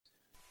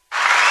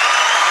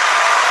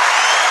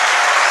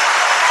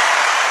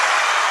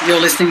You're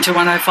listening to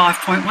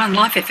 105.1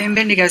 Life FM,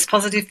 Bendigo's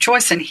Positive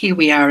Choice, and here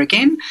we are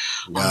again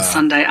on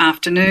Sunday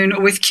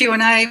afternoon with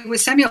Q&A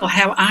with Samuel.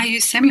 How are you,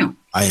 Samuel?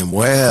 I am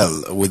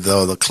well. With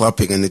all the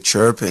clapping and the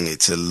chirping,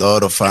 it's a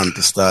lot of fun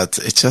to start.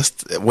 It's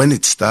just, when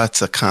it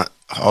starts, I can't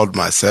hold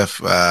myself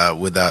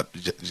without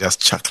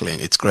just chuckling.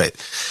 It's great.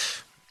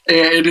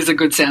 Yeah, it is a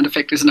good sound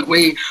effect, isn't it?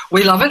 We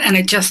love it, and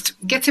it just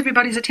gets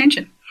everybody's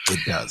attention. It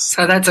does.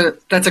 So that's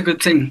a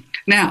good thing.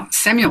 Now,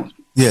 Samuel,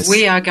 yes,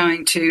 we are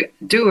going to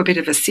do a bit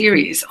of a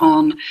series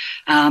on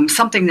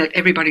something that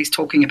everybody's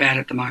talking about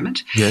at the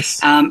moment. Yes.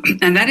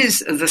 And that is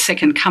the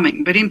second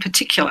coming. But in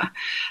particular,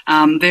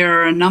 there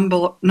are a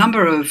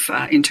number of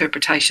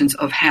interpretations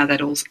of how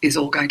that is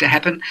all going to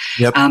happen.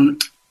 Yep.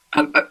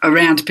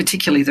 Around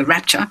particularly the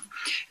rapture.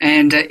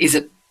 And is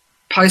it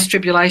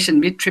post-tribulation,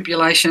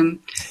 mid-tribulation,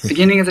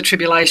 beginning of the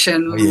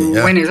tribulation?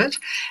 Yeah. When is it?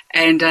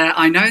 And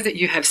I know that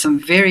you have some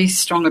very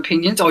strong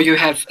opinions, or you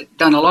have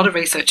done a lot of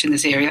research in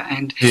this area,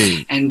 and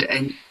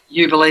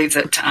you believe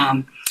that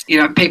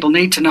people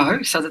need to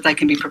know so that they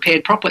can be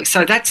prepared properly.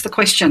 So that's the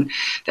question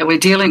that we're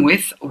dealing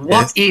with.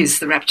 What is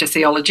the rapture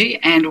theology,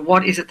 and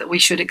what is it that we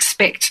should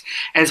expect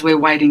as we're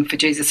waiting for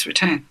Jesus'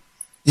 return?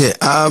 Yeah,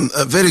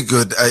 very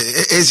good.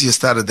 As you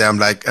started there, I'm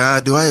like,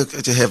 do I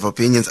actually have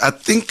opinions? I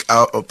think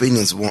our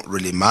opinions won't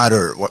really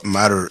matter. What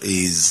matter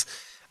is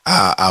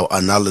our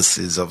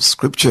analysis of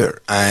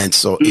Scripture. And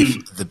so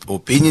if the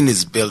opinion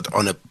is built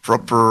on a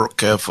proper,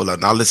 careful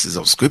analysis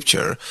of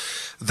Scripture,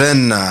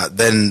 then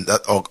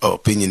that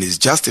opinion is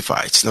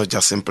justified. It's not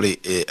just simply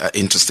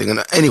interesting.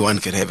 And anyone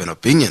can have an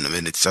opinion. I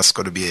mean, it's just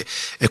got to be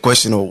a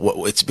question of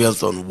what it's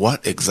built on,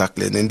 what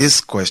exactly. And in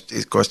this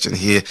question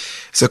here,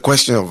 it's a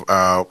question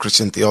of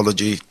Christian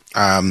theology.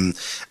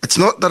 It's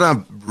not that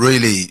I'm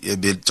really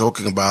been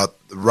talking about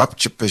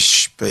rapture per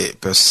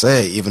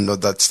se, even though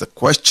that's the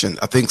question.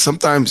 I think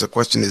sometimes the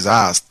question is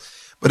asked,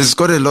 but it's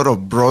got a lot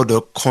of broader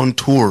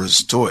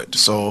contours to it.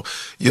 So,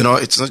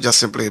 it's not just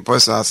simply a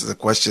person asks the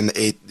question.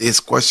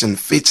 This question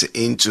fits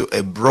into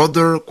a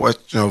broader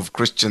question of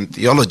Christian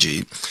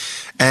theology.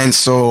 And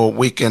so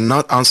we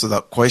cannot answer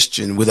that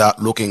question without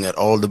looking at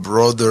all the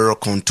broader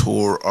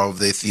contour of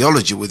the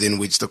theology within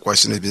which the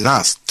question has been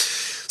asked.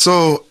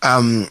 So,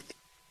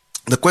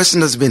 the question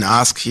that's been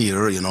asked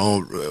here,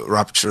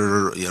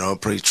 rapture,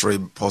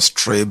 pre-trib,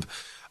 post-trib,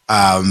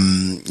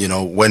 when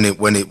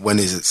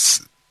is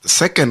the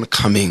second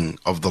coming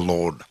of the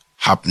Lord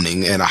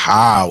happening, and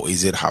how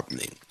is it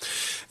happening?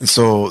 And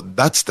so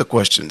that's the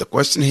question. The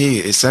question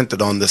here is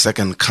centered on the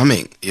second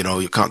coming.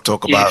 You can't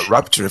talk about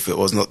rapture if it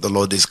was not the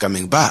Lord is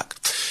coming back.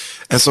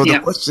 And so the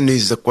question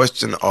is the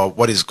question of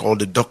what is called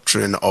the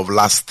doctrine of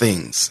last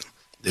things.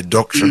 The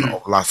doctrine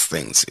of last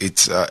things.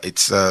 It's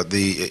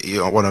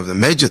one of the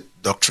major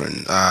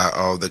doctrine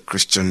of the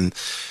Christian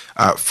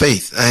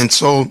faith. And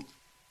so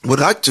we'd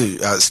like to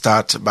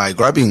start by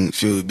grabbing a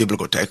few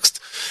biblical texts,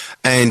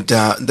 and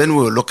then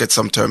we'll look at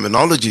some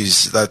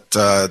terminologies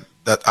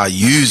that are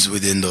used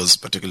within those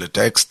particular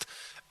texts,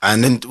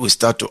 and then we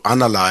start to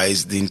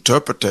analyze the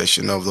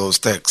interpretation of those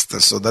texts.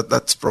 And so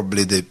that's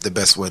probably the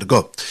best way to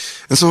go.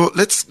 And so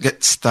let's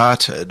get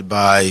started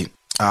by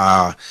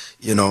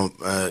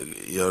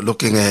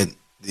looking at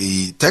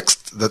the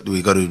text that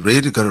we got to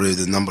read. You got to read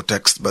the number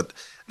text, but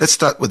let's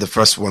start with the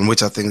first one,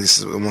 which I think this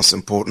is the most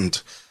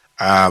important.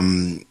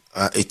 I'm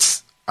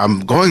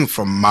going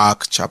from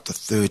Mark chapter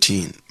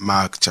 13.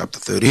 Mark chapter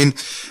 13,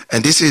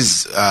 and this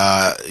is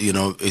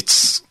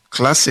it's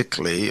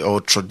classically or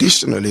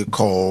traditionally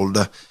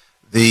called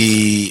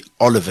the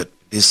Olivet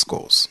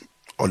Discourse.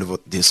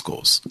 Olivet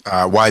Discourse.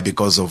 Why?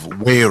 Because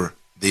of where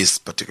this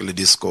particular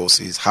discourse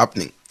is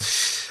happening.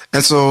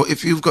 And so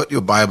if you've got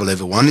your Bible,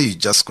 everyone, you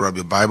just grab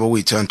your Bible.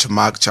 We turn to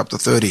Mark chapter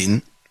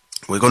 13.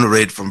 We're going to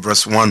read from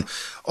verse 1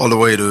 all the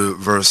way to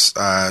verse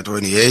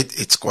 28.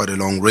 It's quite a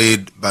long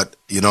read, but,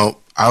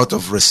 out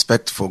of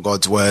respect for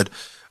God's word,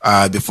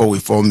 before we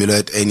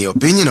formulate any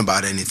opinion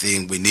about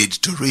anything, we need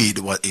to read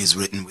what is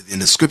written within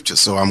the scripture.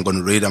 So I'm going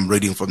to read. I'm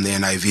reading from the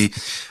NIV.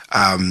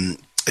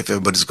 If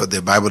everybody's got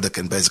their Bible, they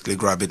can basically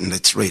grab it and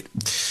let's read.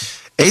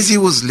 As he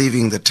was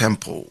leaving the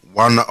temple,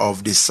 one of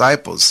the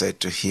disciples said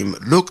to him,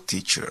 "Look,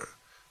 teacher,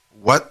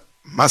 what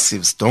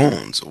massive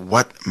stones,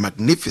 what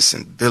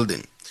magnificent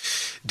building.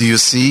 Do you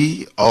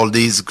see all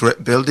these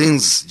great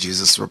buildings?"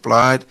 Jesus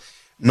replied,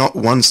 "Not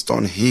one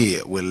stone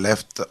here will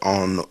left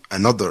on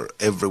another.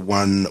 Every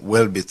one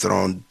will be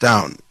thrown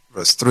down."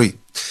 Verse 3.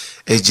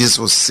 As Jesus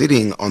was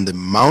sitting on the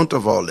Mount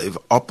of Olives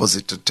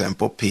opposite the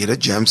temple, Peter,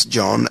 James,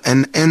 John,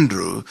 and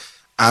Andrew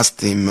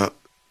asked him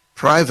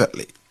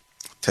privately,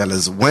 "Tell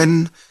us,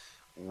 when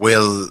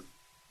will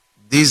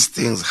these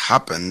things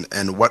happen,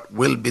 and what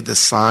will be the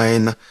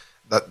sign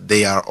that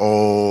they are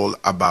all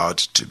about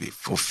to be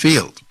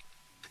fulfilled?"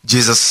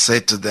 Jesus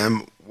said to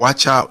them,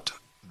 "Watch out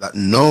that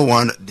no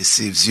one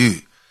deceives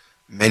you.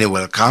 Many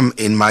will come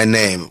in my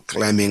name,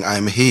 claiming I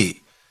am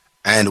he,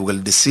 and will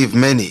deceive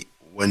many.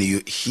 When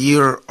you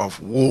hear of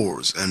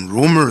wars and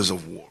rumors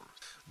of war,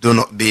 do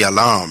not be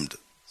alarmed.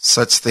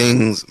 Such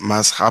things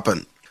must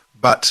happen,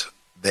 but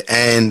the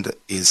end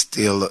is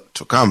still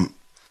to come.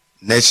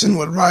 Nation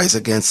will rise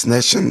against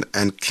nation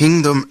and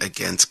kingdom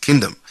against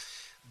kingdom.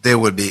 There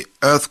will be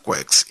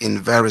earthquakes in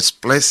various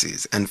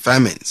places and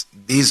famines.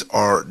 These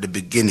are the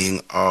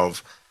beginning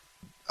of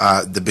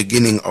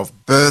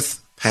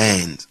birth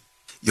pains.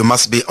 You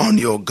must be on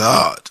your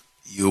guard.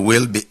 You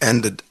will be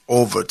handed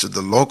over to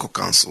the local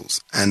councils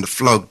and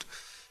flogged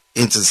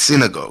into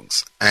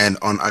synagogues, and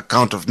on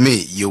account of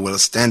me you will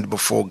stand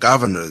before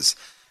governors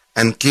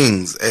and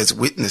kings as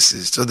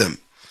witnesses to them.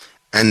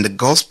 And the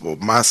gospel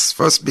must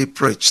first be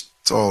preached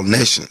to all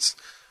nations.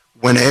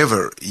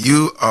 Whenever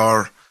you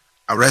are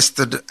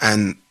arrested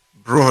and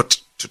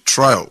brought to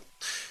trial,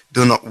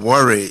 do not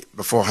worry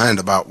beforehand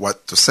about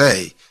what to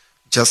say.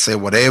 Just say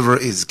whatever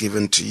is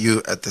given to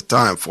you at the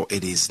time, for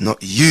it is not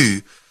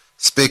you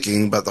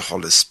speaking, but the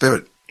Holy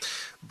Spirit.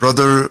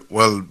 Brother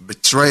will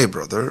betray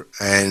brother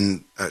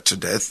and to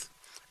death,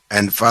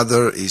 and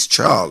father his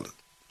child.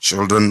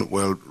 Children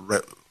will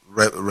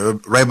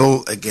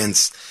rebel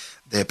against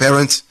their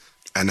parents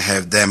and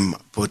have them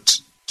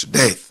put to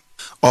death.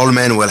 All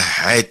men will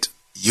hate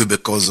you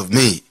because of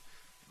me,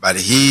 but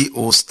he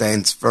who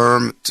stands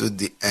firm to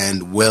the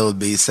end will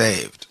be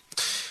saved.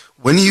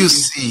 When you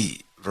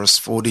see, verse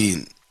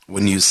 14,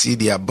 when you see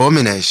the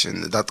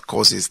abomination that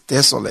causes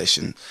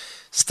desolation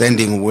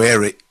standing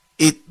where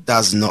it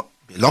does not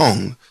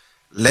belong,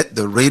 let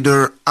the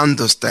reader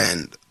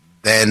understand.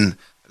 Then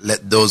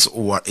let those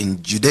who are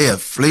in Judea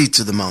flee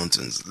to the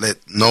mountains. Let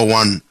no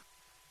one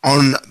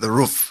on the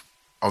roof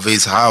of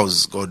his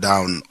house go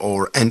down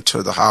or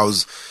enter the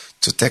house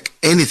to take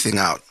anything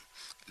out.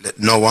 Let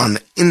no one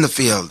in the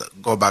field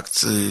go back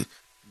to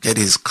get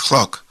his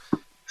cloak.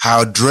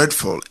 How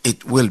dreadful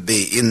it will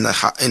be in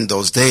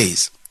those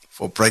days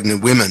for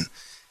pregnant women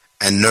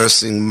and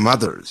nursing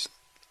mothers.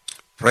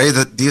 Pray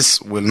that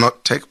this will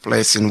not take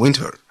place in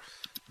winter,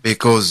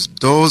 because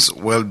those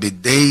will be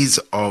days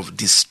of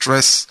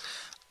distress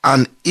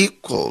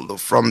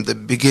unequaled from the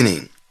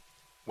beginning,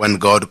 when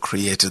God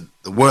created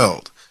the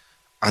world,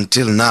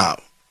 until now,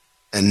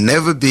 and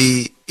never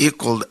be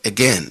equaled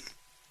again.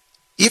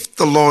 If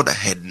the Lord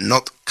had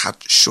not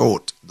cut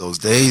short those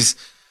days,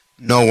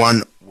 no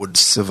one would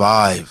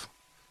survive.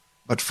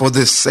 But for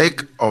the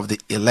sake of the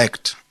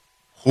elect,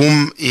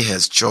 whom he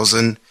has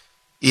chosen,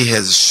 he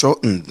has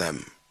shortened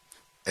them.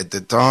 At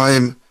the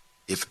time,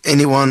 if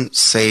anyone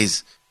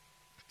says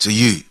to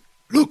you,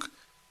 look,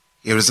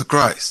 here is the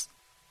Christ,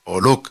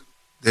 or look,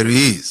 there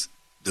he is,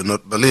 do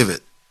not believe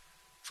it.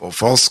 For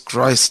false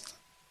Christ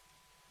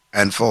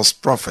and false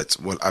prophets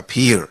will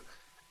appear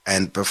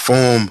and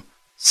perform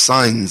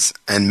signs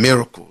and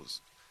miracles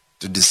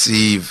to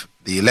deceive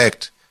the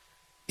elect,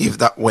 if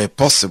that were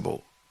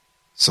possible.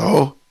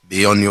 So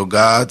be on your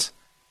guard.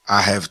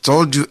 I have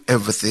told you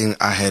everything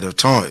ahead of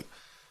time.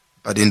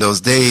 But in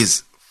those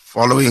days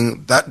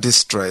following that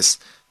distress,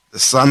 the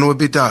sun will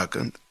be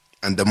darkened,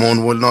 and the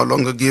moon will no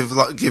longer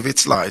give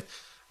its light,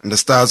 and the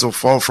stars will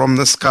fall from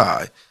the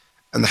sky,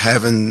 and the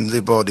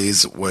heavenly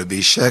bodies will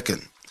be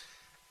shaken.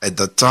 At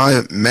that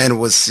time men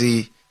will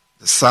see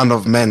the Son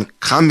of Man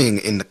coming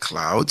in the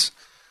clouds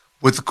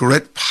with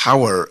great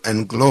power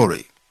and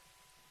glory.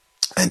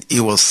 And he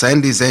will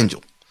send his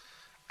angel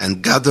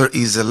and gather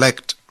his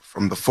elect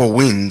from the four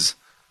winds,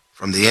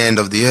 from the end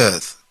of the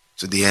earth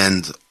to the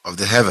end of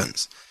the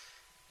heavens.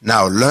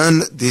 Now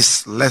learn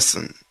this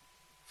lesson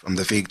from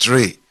the fig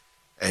tree.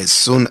 As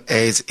soon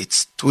as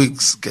its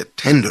twigs get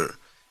tender,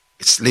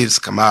 its leaves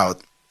come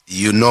out,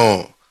 you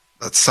know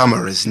that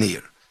summer is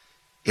near.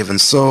 Even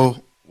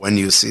so, when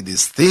you see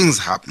these things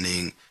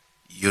happening,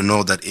 you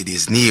know that it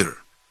is near,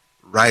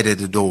 right at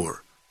the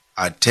door.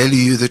 I tell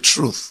you the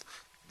truth,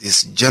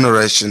 this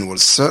generation will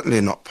certainly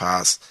not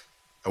pass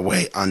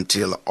away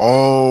until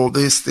all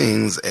these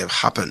things have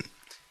happened.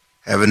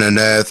 Heaven and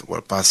earth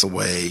will pass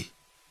away,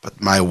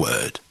 but my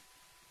word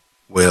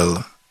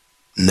will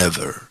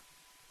never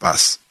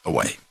pass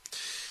away.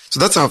 So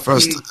that's our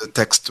first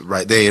text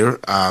right there.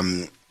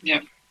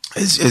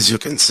 As you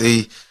can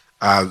see,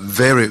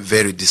 very,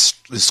 very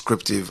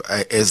descriptive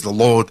as the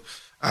Lord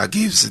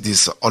gives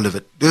this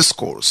Olivet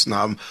Discourse.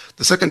 Now,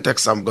 the second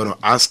text I'm going to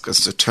ask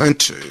us to turn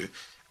to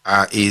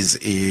is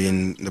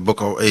in the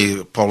book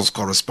of Paul's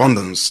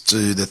correspondence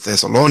to the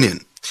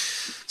Thessalonian.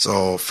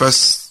 So,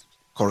 first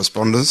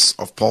correspondence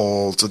of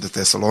Paul to the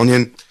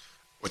Thessalonian,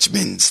 which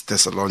means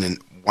Thessalonian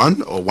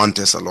 1 or 1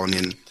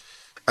 Thessalonian.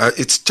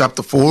 It's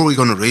chapter 4 we're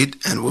going to read,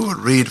 and we will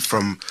read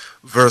from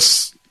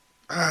verse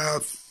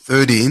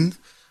 13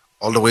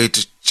 all the way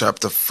to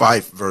chapter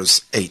 5,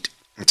 verse 8.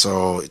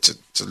 So it's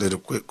a little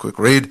quick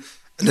read,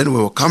 and then we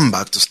will come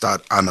back to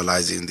start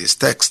analyzing this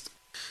text.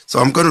 So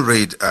I'm going to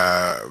read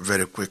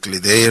very quickly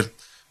there.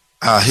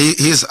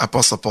 Here's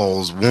Apostle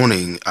Paul's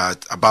warning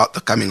about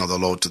the coming of the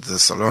Lord to the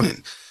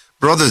Thessalonians.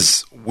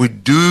 Brothers, we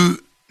do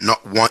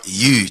not want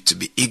you to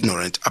be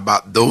ignorant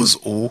about those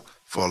who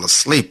fall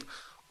asleep,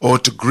 or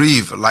to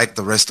grieve like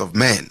the rest of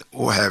men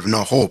who have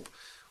no hope.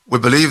 We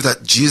believe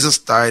that Jesus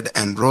died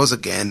and rose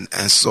again,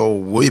 and so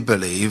we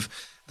believe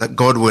that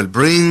God will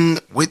bring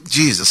with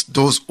Jesus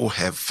those who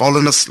have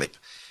fallen asleep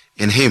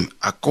in him.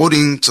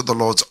 According to the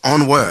Lord's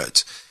own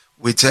words,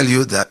 we tell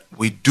you that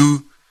we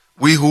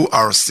who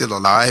are still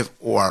alive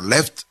or are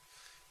left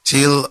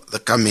till the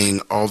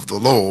coming of the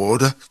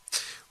Lord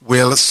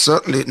will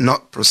certainly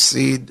not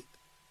precede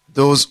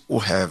those who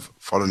have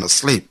fallen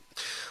asleep.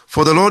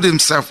 For the Lord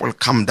himself will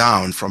come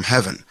down from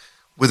heaven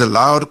with a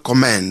loud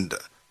command,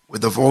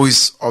 with the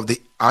voice of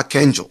the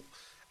archangel,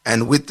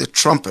 and with the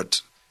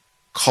trumpet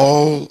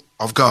call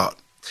of God.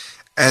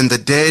 And the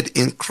dead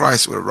in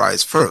Christ will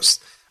rise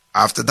first.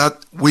 After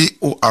that, we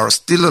who are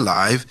still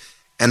alive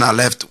and are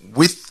left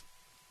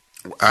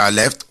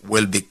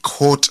will be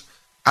caught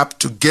up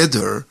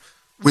together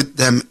with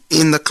them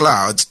in the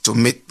clouds to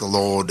meet the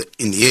Lord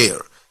in the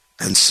air.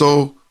 And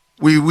so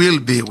we will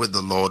be with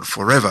the Lord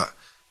forever.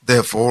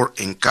 Therefore,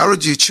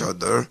 encourage each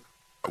other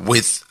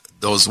with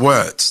those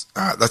words.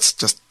 That's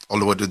just all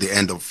the way to the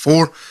end of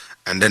 4,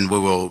 and then we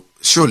will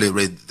surely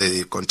read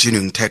the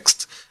continuing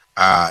text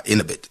in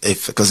a bit,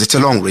 because it's a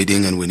long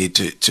reading, and we need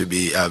to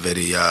be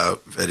very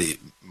very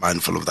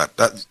mindful of that.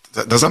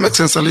 Does that make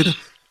sense, Alida?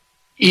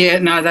 Yeah,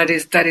 no, that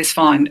is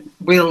fine.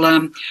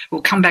 We'll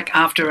come back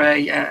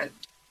after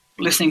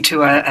listening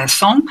to a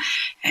song,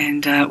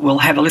 and we'll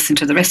have a listen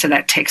to the rest of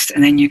that text,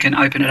 and then you can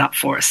open it up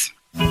for us.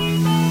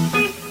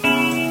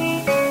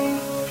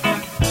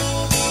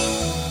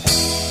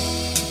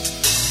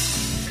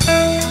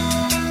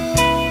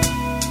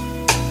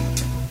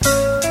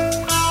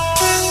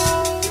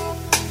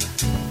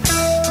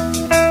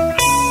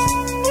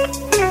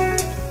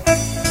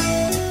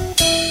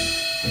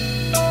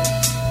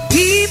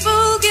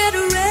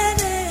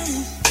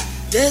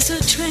 There's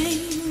a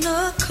train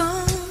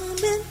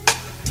a-coming.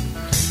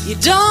 You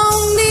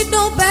don't need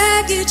no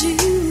baggage,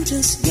 you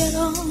just get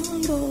on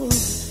board.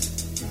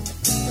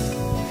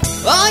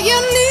 All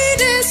you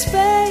need is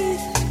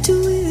faith to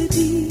it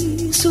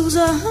diesels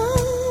a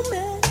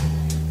humming.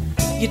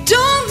 You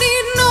don't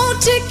need no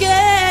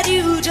ticket,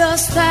 you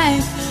just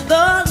thank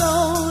the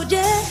Lord,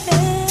 yeah.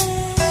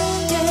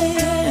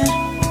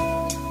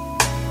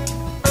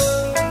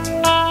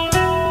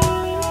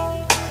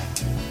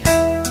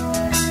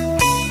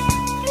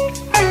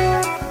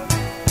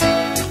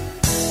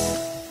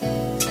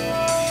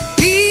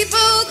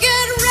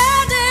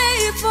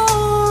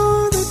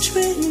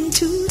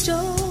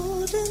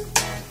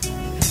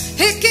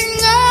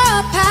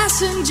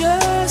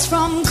 Passengers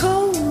from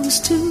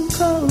coast to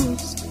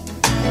coast.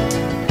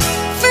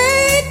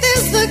 Faith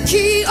is the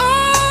key.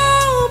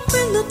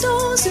 Open the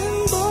doors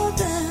and board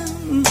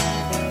them.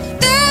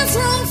 There's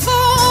room for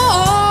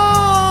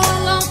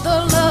all of the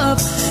love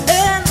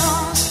and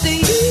lost the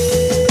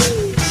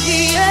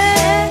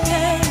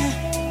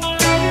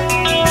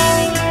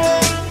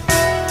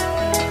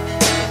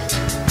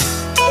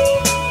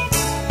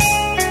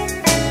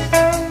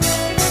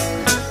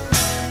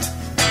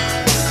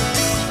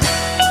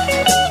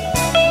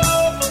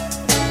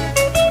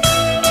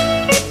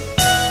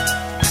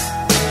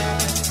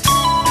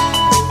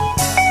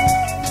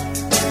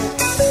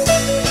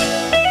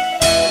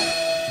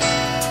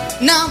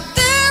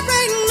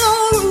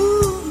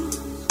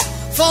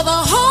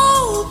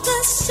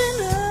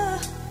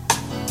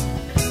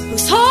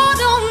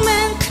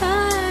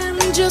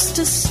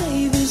to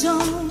save his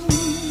own.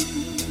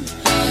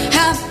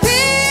 Have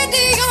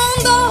pity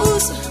on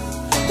those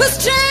whose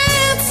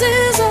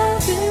chances are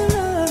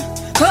thinner,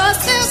 'cause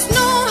there's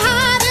no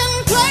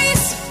hiding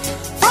place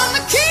from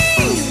the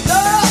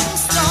kingdom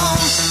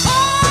stone.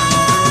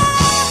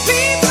 Oh,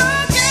 people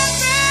get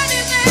ready,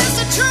 there's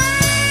a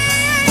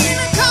train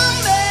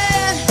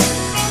coming.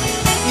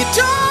 You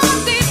don't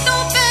need no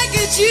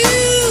baggage, you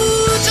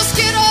just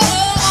get on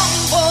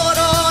board.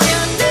 All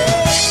you need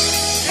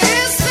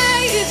is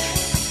faith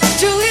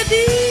to hear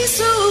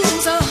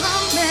diesels a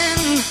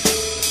humming.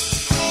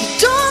 You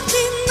don't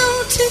need no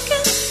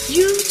ticket,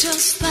 you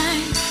just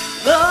thank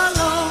the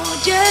Lord,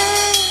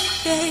 yeah,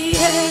 yeah,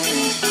 yeah.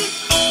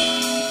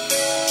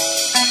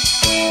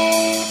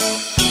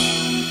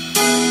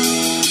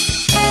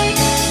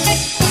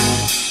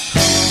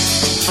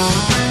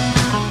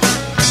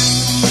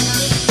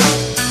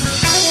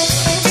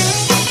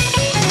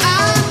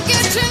 I'm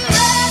getting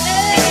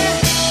ready.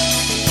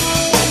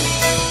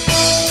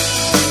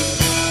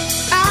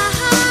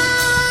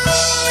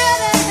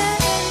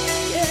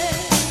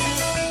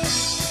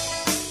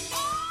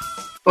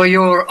 Well,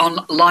 you're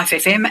on Life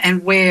FM,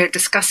 and we're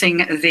discussing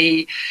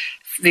the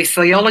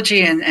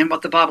theology and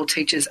what the Bible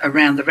teaches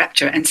around the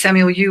rapture. And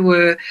Samuel,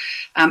 you'd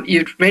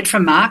read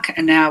from Mark,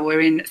 and now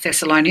we're in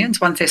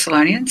 1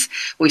 Thessalonians.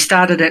 We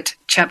started at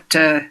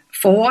chapter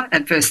 4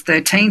 at verse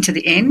 13 to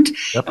the end,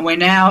 yep. And we're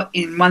now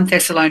in 1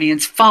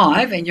 Thessalonians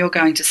 5, and you're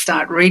going to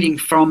start reading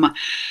from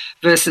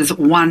verses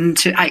 1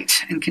 to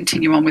 8 and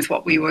continue on with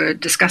what we were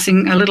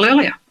discussing a little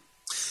earlier.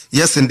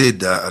 Yes,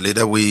 indeed,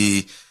 Alida.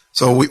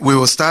 So we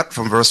will start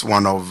from verse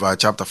 1 of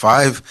chapter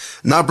 5.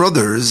 Now,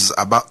 brothers,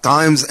 about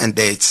times and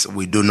dates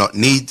we do not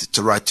need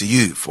to write to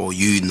you, for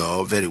you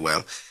know very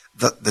well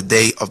that the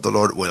day of the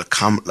Lord will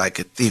come like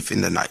a thief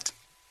in the night.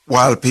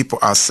 While people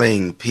are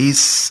saying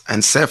peace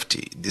and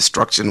safety,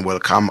 destruction will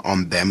come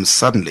on them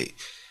suddenly,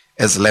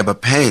 as labor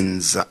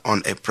pains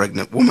on a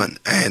pregnant woman,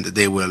 and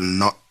they will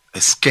not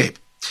escape.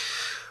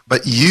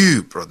 But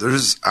you,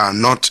 brothers, are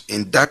not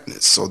in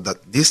darkness, so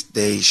that this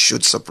day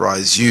should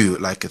surprise you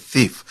like a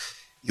thief.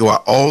 You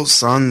are all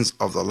sons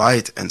of the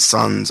light and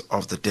sons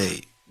of the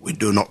day. We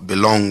do not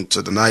belong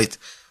to the night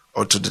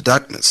or to the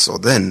darkness. So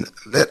then,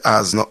 let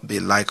us not be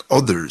like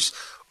others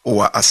who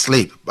are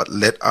asleep, but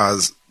let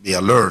us be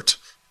alert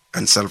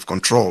and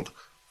self-controlled.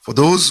 For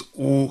those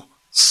who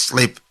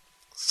sleep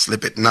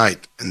at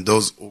night, and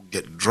those who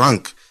get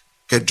drunk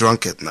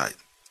at night.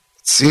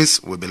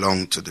 Since we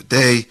belong to the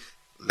day,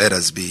 let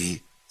us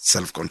be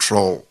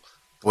self-controlled,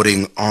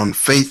 putting on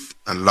faith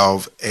and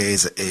love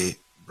as a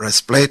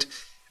breastplate,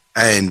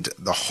 and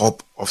the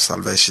hope of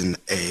salvation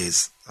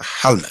as a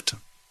helmet.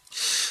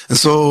 And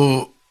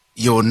so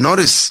you'll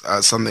notice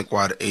something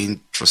quite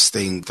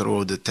interesting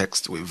through the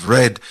text we've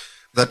read,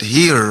 that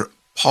here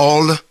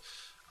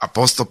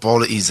Apostle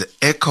Paul is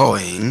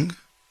echoing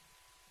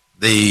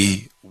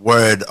the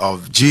word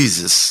of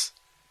Jesus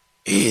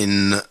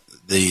in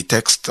the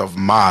text of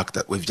Mark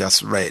that we've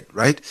just read,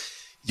 right?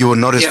 You will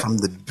notice from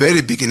the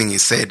very beginning he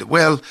said,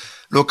 well,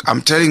 look,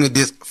 I'm telling you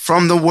this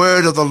from the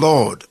word of the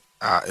Lord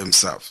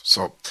himself.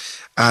 So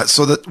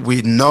that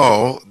we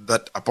know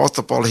that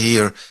Apostle Paul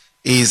here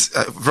is,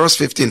 verse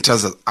 15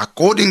 tells us,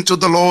 according to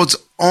the Lord's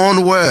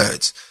own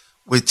words,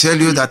 we tell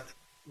you that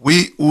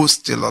we who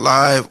still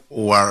alive,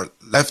 who are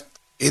left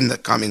in the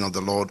coming of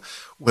the Lord,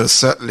 will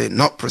certainly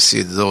not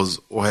precede those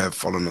who have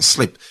fallen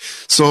asleep.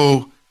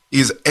 So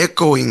he's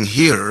echoing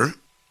here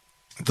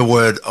the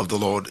word of the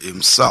Lord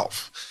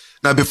himself.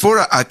 Now,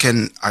 before I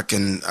can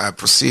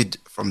proceed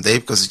from there,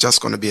 because it's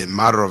just going to be a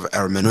matter of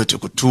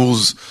hermeneutical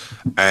tools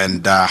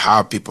and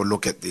how people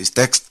look at this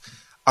text,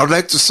 I would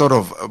like to sort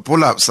of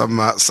pull up some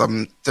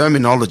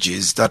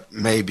terminologies that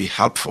may be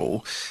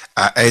helpful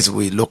as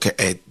we look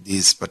at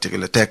this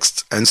particular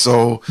text. And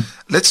so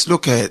let's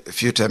look at a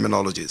few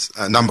terminologies.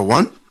 Number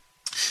one,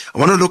 I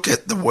want to look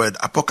at the word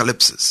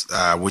apocalypse,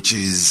 which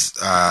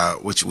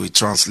we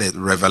translate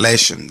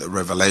revelation, the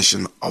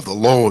revelation of the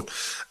Lord.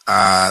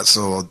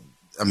 So,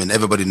 I mean,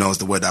 everybody knows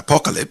the word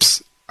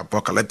apocalypse.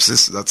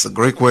 Apocalypsis, that's the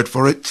Greek word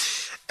for it.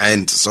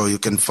 And so you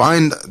can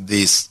find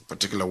this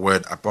particular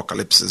word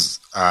apocalypse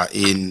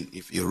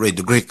if you read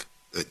the Greek,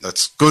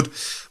 that's good.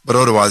 But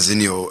otherwise, in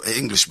your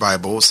English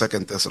Bible, 2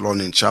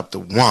 Thessalonians chapter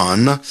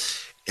 1,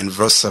 in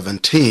verse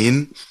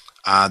 17,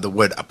 the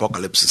word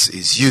apocalypse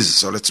is used.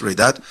 So let's read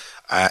that.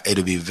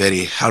 It'll be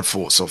very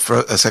helpful. So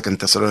 2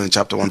 Thessalonians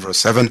chapter 1, verse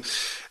 7,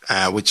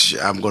 which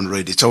I'm going to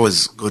read. It's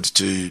always good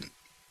to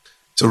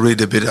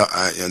read a bit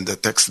in the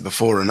text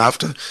before and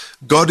after.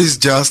 God is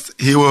just.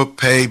 He will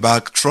pay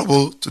back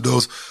trouble to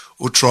those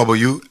who trouble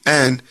you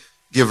and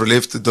give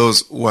relief to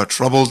those who are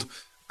troubled,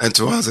 and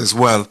to us as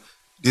well.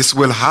 This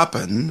will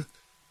happen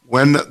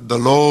when the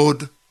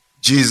Lord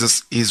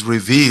Jesus is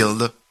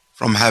revealed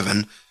from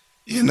heaven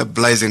in a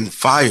blazing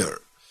fire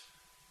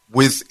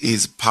with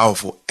his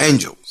powerful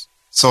angels.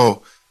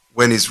 So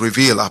when it's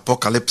revealed,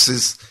 apocalypse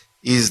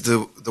is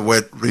the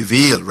word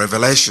reveal,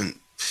 revelation.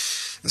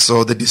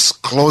 So the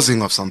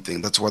disclosing of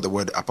something, that's what the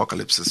word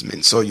apocalypse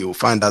means. So you'll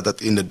find out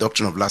that in the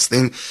doctrine of last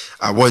thing,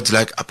 words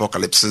like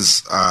apocalypse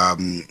is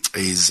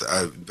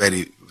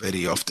very,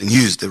 very often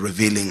used, the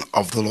revealing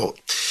of the Lord.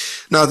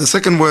 Now, the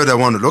second word I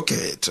want to look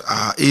at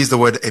is the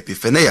word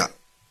epiphania.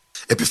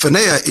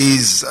 Epiphania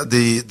is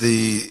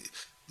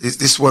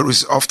this word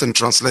is often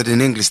translated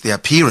in English, the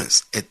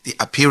appearance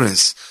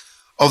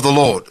of the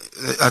Lord.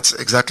 That's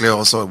exactly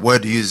also a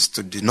word used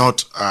to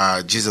denote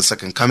Jesus'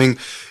 second coming.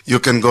 You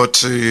can go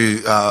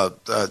to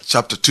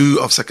chapter 2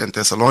 of 2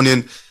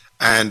 Thessalonians,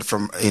 and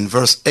in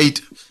verse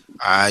 8,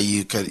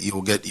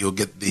 you'll get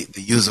the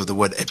use of the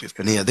word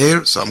epiphania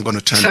there. So I'm going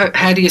to turn. So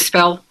how do you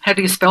spell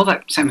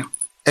that, Samuel?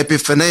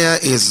 Epiphania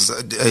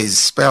is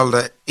spelled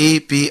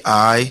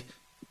Epiphania.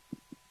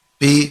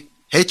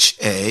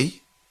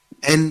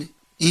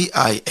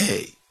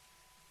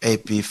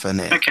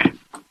 Epiphania. Okay.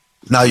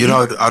 Now you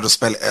know how to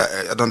spell.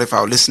 I don't know if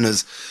our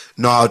listeners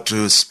know how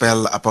to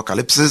spell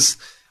apocalypse.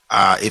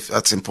 If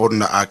that's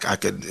important,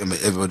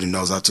 everybody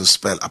knows how to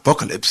spell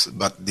apocalypse.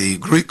 But the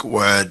Greek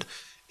word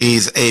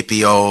is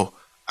apokalupsis,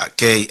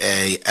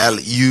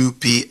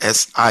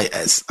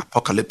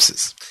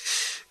 apocalypse.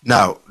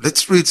 Now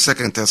let's read 2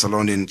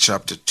 Thessalonians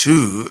chapter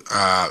 2,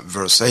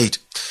 verse 8.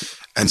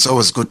 And so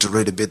it's good to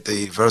read a bit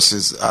the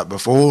verses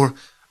before.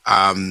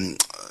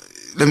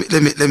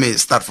 Let me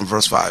start from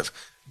verse 5.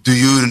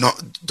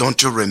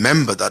 Don't you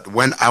remember that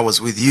when I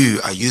was with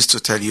you, I used to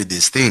tell you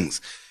these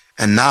things,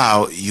 and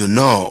now you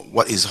know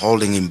what is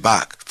holding him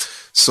back,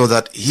 so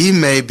that he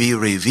may be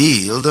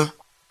revealed,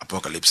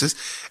 apocalypse,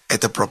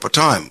 at the proper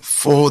time.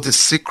 For the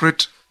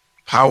secret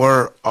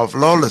power of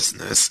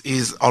lawlessness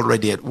is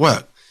already at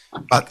work,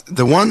 but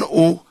the one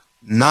who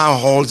now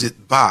holds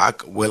it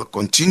back will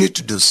continue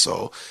to do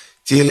so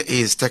till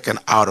he is taken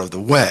out of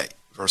the way.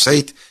 Verse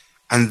 8,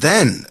 and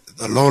then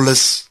the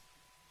lawless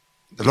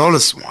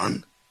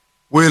one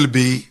will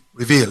be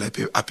revealed,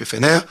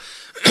 epiphania,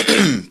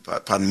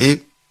 pardon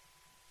me,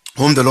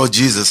 whom the Lord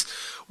Jesus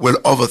will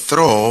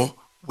overthrow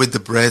with the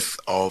breath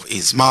of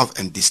his mouth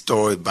and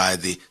destroyed by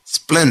the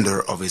splendor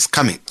of his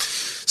coming.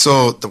 So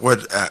the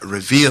word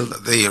revealed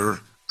there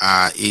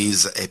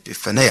is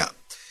epiphania.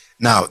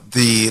 Now,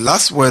 the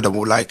last word I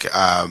would like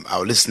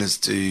our listeners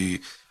to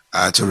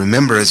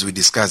remember as we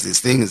discuss these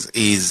things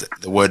is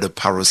the word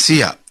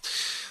parousia.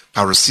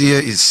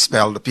 Parousia is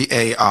spelled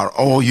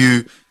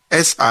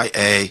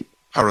Parousia,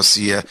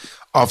 parousia,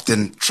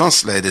 often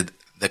translated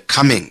the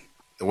coming,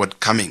 the word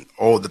coming,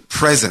 or the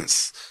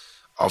presence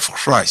of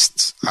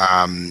Christ,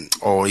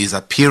 or his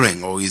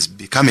appearing, or his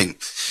becoming.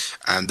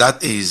 And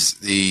that is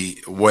the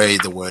way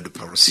the word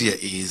parousia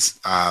is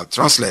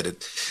translated.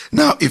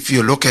 Now, if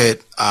you look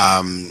at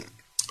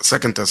 2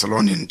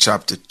 Thessalonians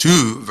chapter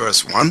 2,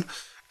 verse 1,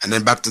 and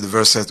then back to the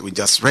verse that we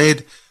just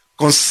read,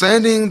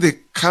 concerning the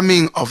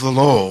coming of the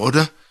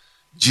Lord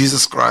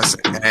Jesus Christ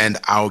and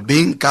our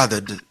being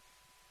gathered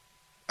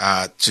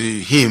to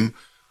him,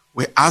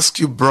 we ask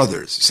you,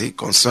 brothers, see,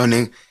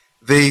 concerning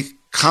the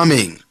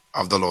coming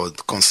of the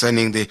Lord,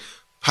 concerning the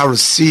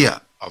parousia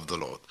of the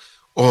Lord,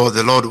 or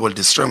the Lord will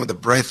destroy with the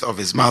breath of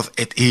his mouth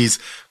at his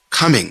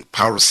coming,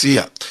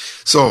 parousia.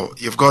 So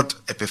you've got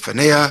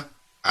epiphania,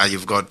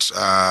 you've got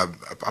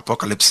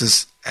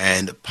apocalypse,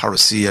 and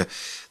parousia.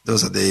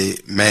 Those are the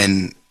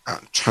main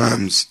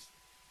terms.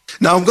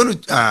 Now I'm going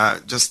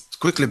to just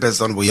quickly,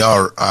 based on we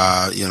are,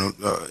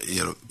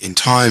 in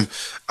time,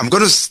 I'm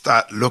going to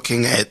start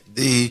looking at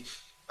the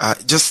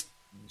just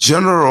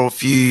general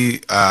few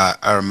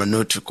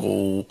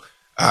hermeneutical,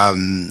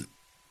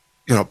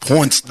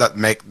 points that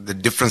make the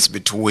difference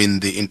between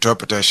the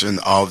interpretation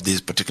of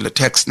these particular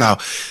texts. Now,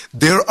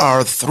 there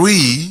are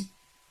three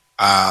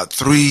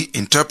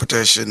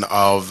interpretation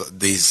of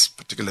this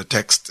particular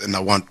text, and I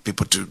want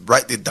people to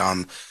write it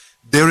down.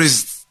 There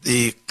is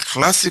the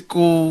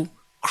classical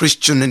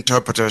Christian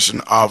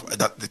interpretation of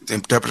that, the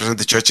interpretation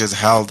the church has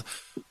held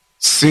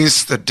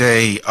since the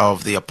day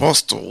of the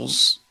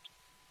apostles,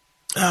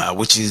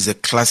 which is a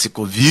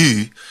classical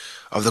view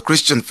of the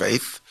Christian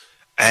faith,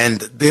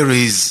 and there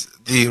is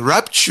the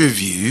rapture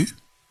view,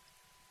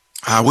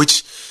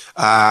 which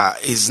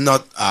is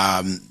not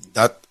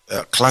that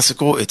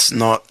classical. It's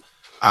not.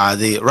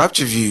 The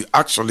rapture view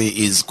actually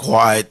is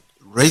quite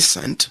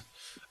recent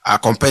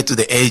compared to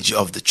the age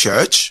of the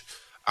church.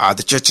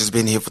 The church has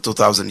been here for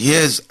 2,000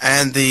 years,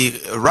 and the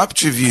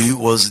rapture view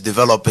was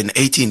developed in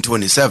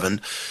 1827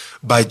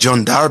 by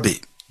John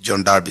Darby.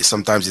 John Darby,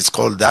 sometimes it's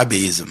called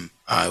Darbyism.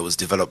 It was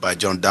developed by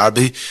John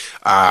Darby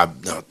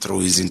through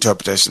his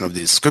interpretation of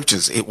the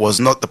scriptures. It was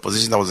not the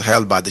position that was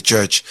held by the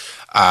church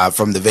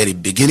from the very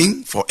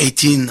beginning for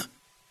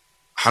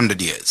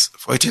 1,800 years.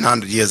 For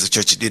 1,800 years, the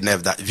church didn't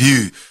have that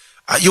view.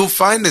 You'll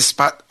find this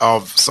part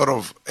of sort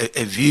of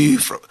a view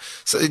from.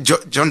 So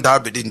John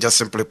Darby didn't just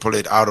simply pull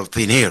it out of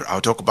thin air.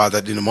 I'll talk about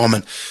that in a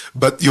moment.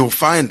 But you'll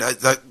find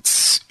that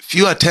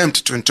few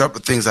attempts to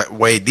interpret things that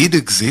way did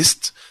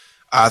exist,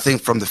 I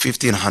think, from the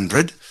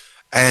 1500.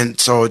 And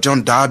so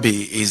John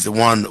Darby is the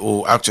one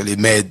who actually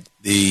made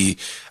the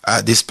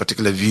this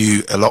particular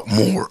view a lot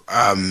more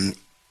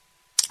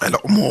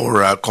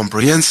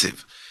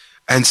comprehensive.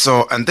 And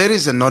there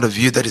is another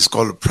view that is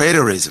called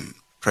preterism.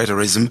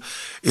 Preterism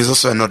is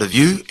also another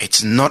view.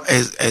 It's not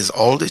as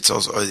old. It's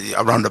also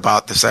around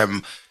about the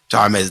same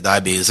time as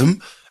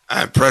Darbyism.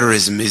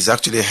 Preterism is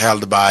actually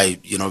held by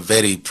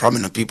very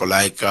prominent people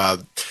like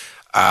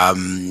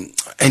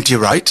N.T.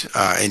 Wright.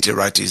 N.T.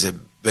 Wright is a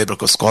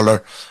biblical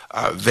scholar,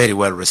 very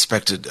well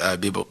respected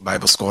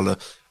Bible scholar,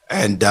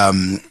 and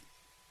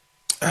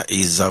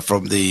is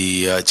from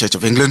the Church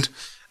of England.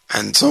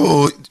 And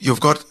so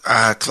you've got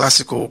a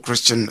classical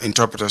Christian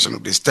interpretation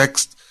of this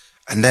text.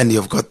 And then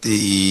you've got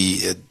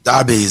the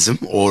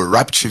Darbyism or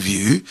rapture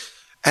view,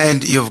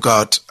 and you've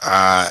got,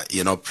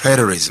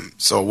 preterism.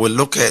 So we'll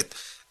look at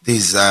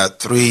these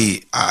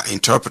three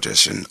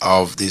interpretation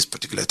of this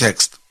particular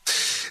text.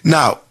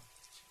 Now,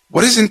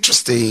 what is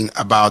interesting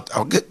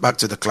I'll get back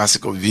to the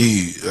classical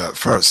view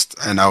first,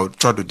 and I'll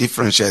try to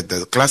differentiate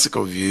the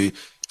classical view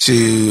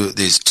to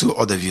these two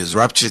other views,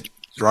 rapture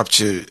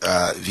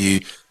view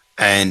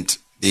and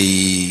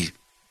the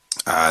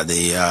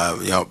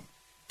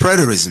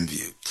preterism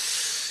view.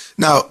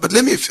 Now, but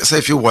let me say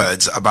a few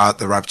words about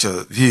the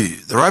rapture view.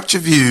 The rapture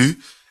view,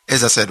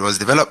 as I said, was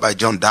developed by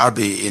John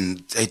Darby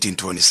in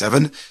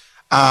 1827.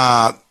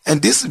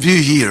 And this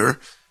view here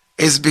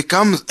has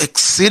become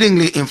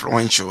exceedingly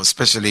influential,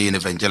 especially in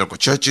evangelical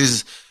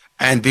churches.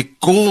 And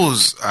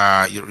because,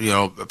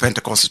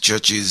 Pentecostal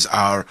churches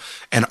are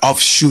an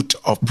offshoot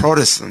of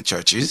Protestant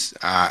churches.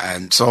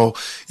 And so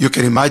you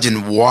can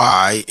imagine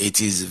why it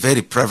is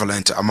very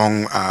prevalent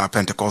among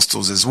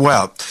Pentecostals as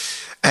well.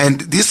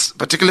 And this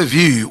particular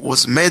view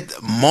was made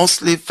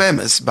mostly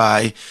famous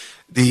by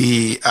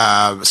the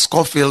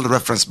Scofield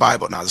Reference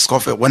Bible. Now, the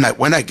Scofield, when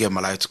I gave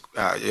my life to,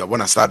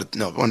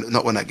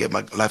 not when I gave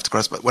my life to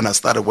Christ, but when I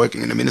started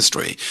working in the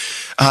ministry,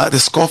 the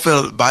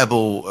Scofield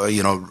Bible,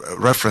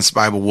 Reference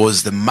Bible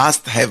was the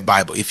must-have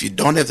Bible. If you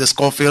don't have the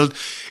Scofield,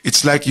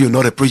 it's like you're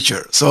not a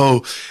preacher.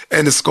 So,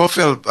 and the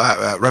Scofield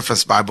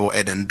Reference Bible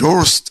had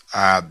endorsed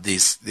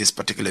this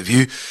particular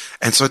view,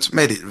 and so it's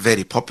made it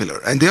very popular.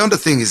 And the other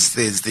thing is,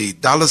 the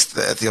Dallas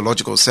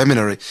Theological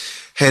Seminary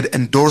had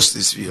endorsed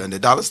this view, and the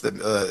Dallas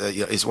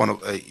is one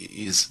of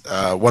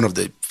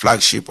the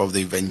flagship of the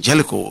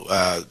evangelical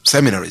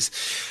seminaries,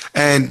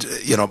 and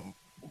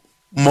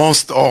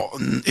most, or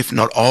if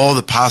not all,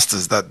 the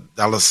pastors that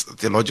Dallas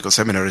Theological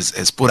Seminary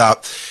has put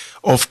out,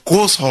 of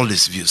course, hold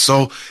this view.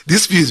 So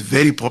this view is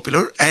very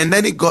popular, and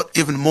then it got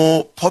even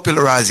more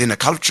popularized in the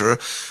culture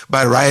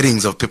by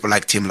writings of people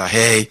like Tim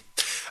LaHaye.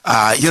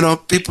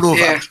 People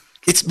who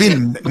it's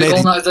been. We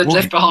all know the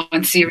Left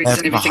Behind series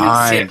and everything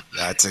else. Yeah.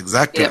 That's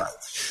exactly right.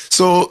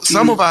 So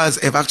some of us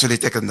have actually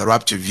taken the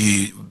rapture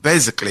view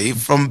basically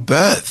from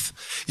birth.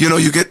 You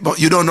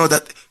don't know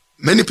that.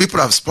 Many people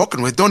I've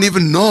spoken with don't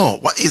even know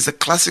what is the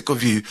classical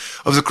view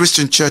of the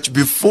Christian church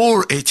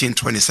before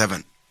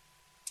 1827.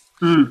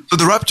 So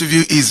the rapture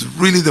view is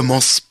really the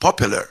most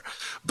popular,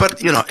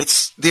 but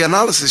it's the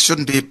analysis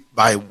shouldn't be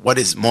by what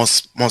is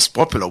most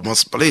popular,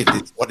 most believed.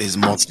 It's what is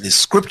mostly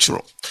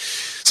scriptural.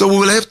 So we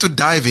will have to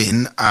dive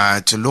in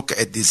to look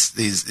at these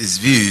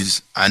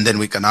views, and then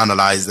we can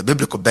analyze the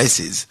biblical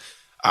basis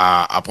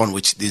upon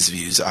which these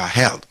views are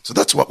held. So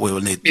that's what we will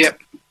need. Yep.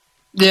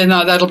 Yeah,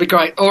 no, that'll be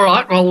great. All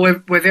right. Well,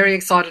 we're very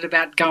excited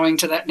about going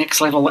to that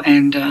next level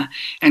and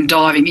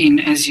diving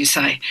in, as you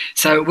say.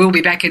 So we'll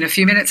be back in a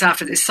few minutes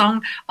after this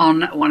song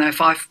on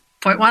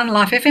 105.1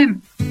 Life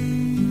FM.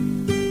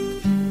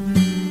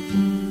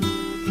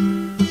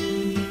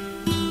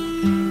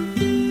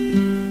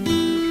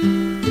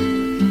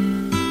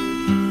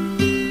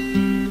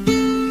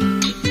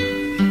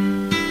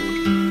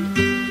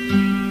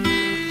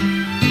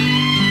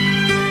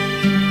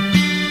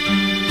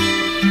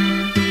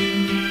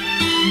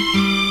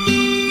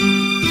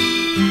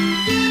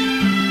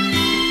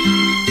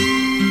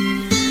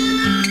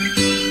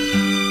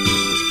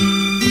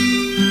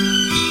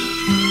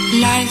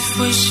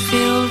 Was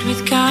filled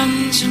with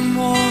guns and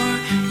war,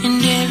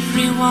 and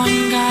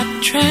everyone got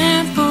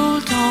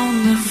trampled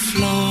on the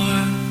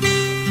floor.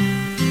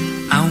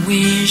 I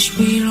wish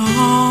we'd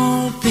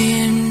all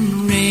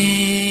been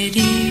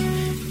ready.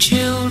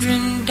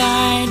 Children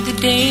died, the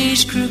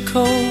days grew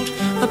cold.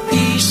 A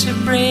piece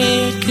of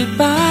bread could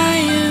buy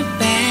a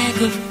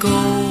bag of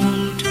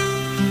gold.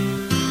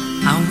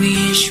 I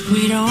wish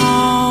we'd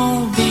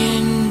all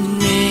been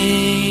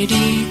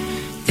ready.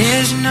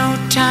 There's no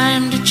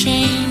time to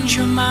change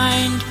your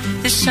mind.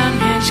 The sun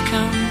has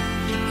come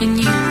and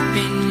you've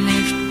been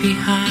left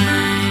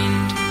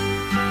behind.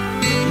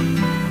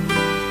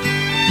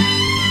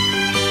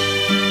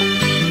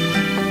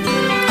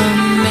 A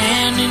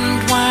man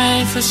and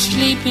wife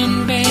asleep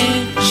in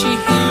bed. She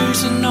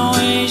hears a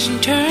noise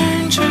and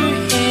turns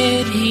her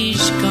head.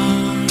 He's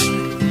gone.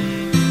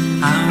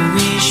 I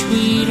wish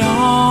we'd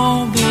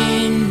all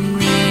been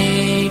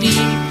ready.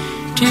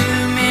 Two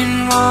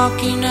men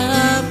walking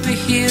up a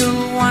hill,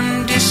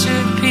 one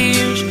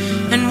disappears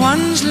and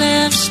one's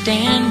left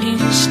standing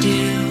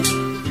still.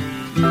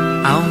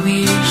 I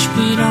wish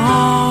we'd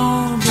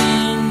all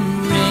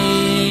been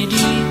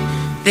ready.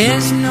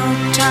 There's no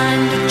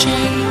time to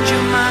change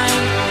your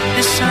mind.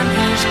 The sun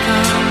has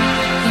come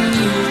and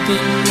you've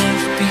been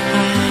left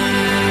behind.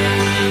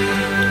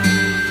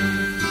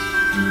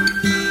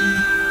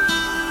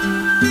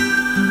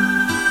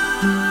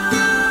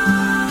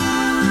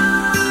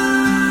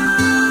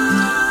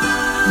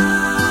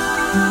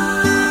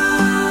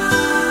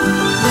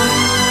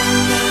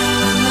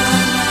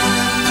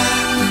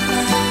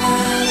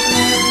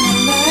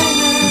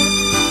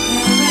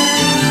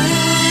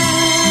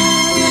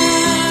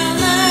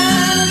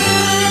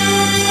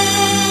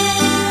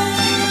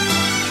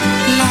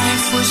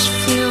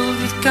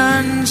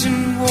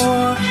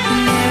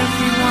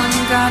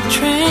 Got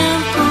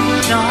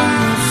trampled on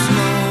the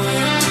floor.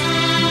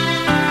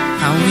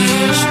 I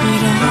wish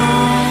we'd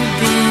all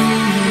been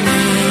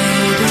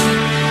ready.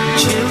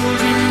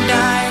 Children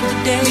died, the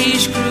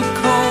days grew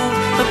cold.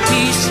 A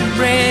piece of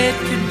bread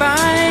could buy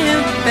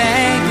a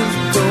bag of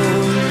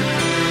gold.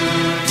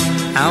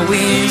 I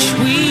wish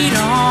we'd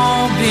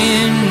all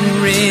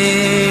been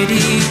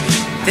ready.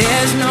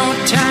 There's no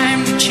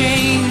time to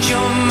change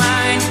your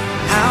mind.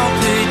 How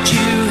could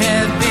you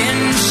have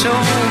been so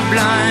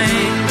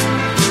blind?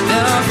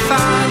 The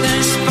Father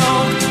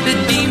spoke, the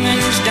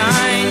demons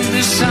died,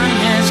 the sun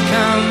has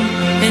come,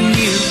 and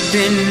you've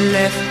been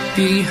left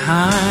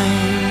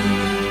behind.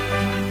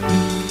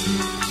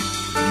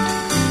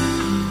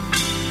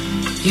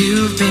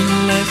 You've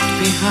been left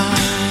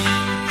behind.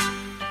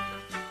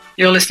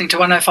 You're listening to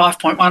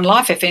 105.1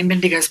 Life FM,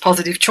 Indigo's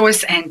Positive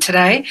Choice, and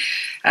today,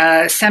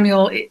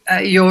 Samuel,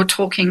 you're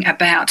talking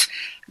about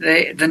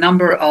the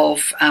number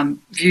of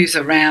views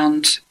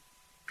around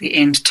the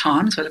end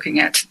times. We're looking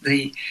at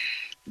the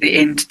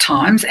end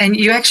times, and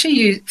you actually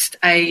used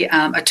a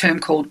term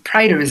called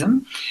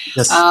preterism.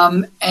 Yes.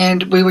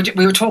 And we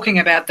were talking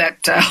about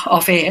that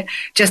off air,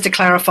 just to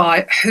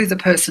clarify who the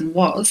person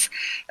was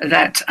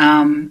that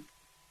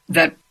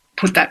that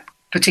put that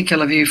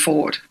particular view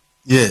forward.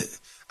 Yeah.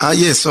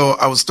 So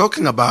I was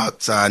talking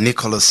about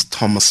Nicholas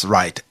Thomas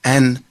Wright,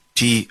 NT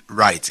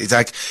anti-right.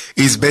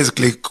 He's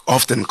basically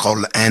often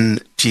called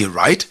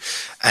anti-right.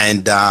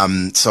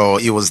 And so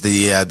he was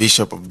the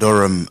Bishop of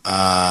Durham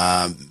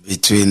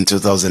between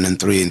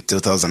 2003 and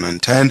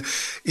 2010.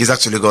 He's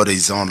actually got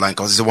his own line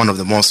because he's one of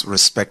the most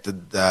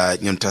respected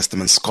New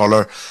Testament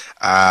scholar,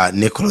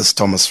 Nicholas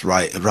Thomas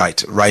Wright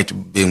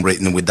being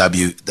written with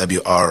W-R-I-G-H-T.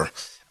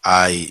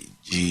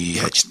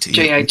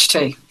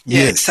 GHT.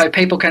 Yes. So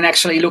people can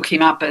actually look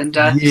him up and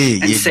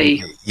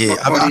see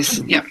what is.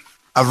 Yeah.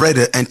 I've read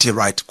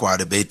Anti-Wright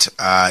quite a bit.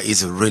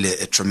 He's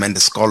a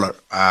tremendous scholar,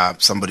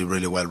 somebody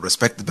really well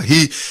respected. But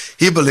he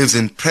believes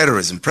in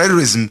preterism.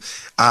 Preterism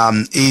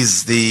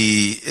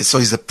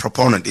he's a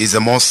proponent. He's the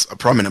most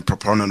prominent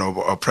proponent of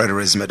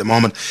preterism at the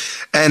moment.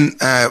 And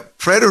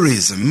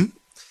preterism,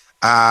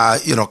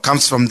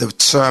 comes from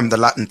the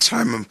Latin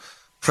term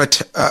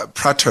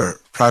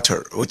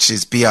prater, which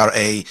is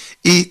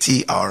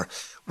P-R-A-E-T-R,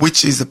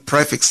 which is a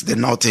prefix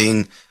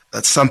denoting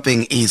that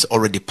something is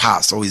already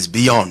past or is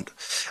beyond.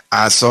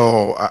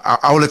 So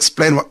I will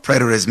explain what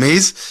preterism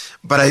is,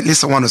 but at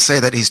least I want to say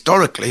that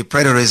historically,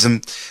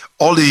 preterism,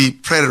 all the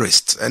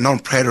preterists and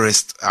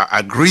non-preterists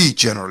agree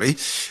generally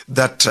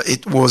that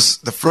it was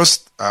the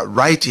first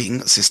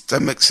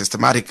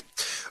systematic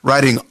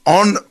writing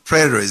on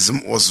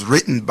preterism was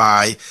written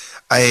by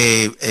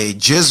a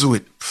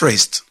Jesuit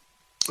priest,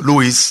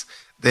 Luis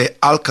de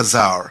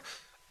Alcazar,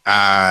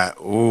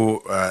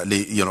 who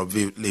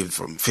lived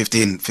from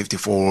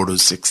 1554 to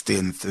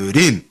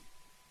 1613.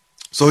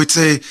 So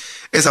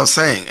as I was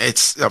saying,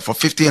 it's for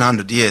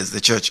 1500 years the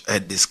church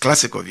had this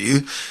classical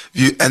view,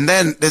 and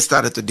then they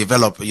started to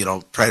develop,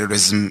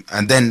 preterism,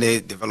 and then they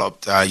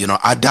developed,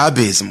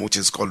 Adabism, which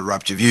is called the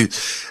rapture view,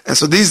 and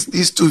so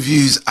these two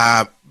views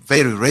are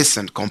very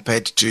recent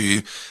compared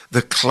to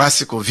the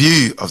classical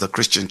view of the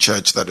Christian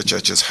church that the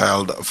church has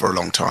held for a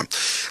long time.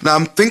 Now,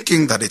 I'm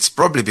thinking that it's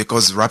probably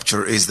because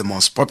rapture is the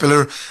most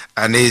popular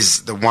and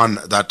is the one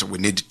that we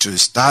need to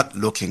start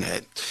looking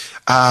at.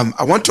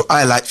 I want to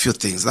highlight a few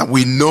things. Now,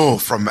 we know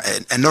from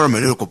an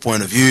hermeneutical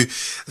point of view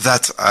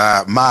that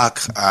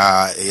Mark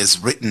is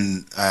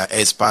written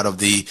as part of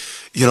the,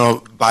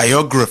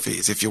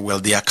 biographies, if you will,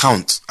 the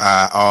account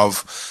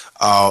of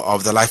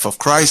the life of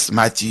Christ.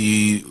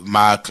 Matthew,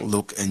 Mark,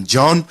 Luke, and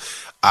John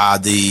are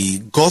the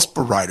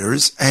gospel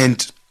writers,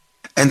 and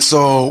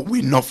so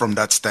we know from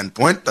that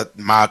standpoint that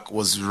Mark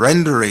was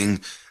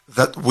rendering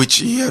that which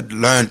he had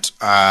learned.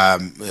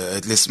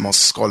 At least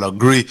most scholars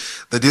agree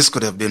that this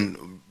could have been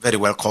very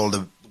well called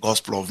the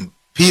Gospel of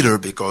Peter,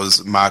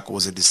 because Mark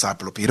was a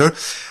disciple of Peter,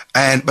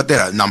 but there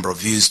are a number of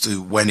views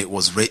to when it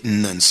was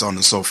written and so on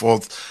and so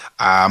forth.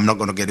 I'm not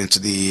going to get into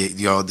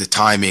the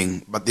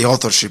timing, but the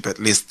authorship, at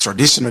least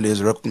traditionally,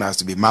 is recognized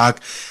to be Mark,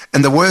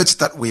 and the words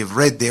that we've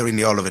read there in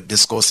the Olivet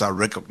Discourse are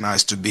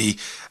recognized to be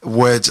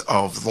words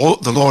of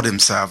the Lord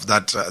Himself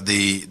that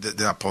the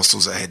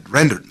apostles had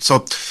rendered.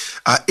 So,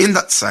 in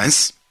that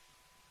sense,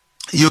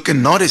 you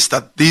can notice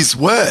that these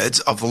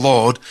words of the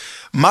Lord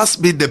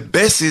must be the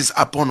basis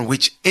upon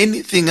which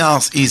anything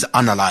else is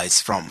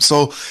analyzed from.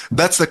 So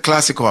that's the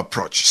classical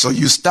approach. So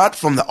you start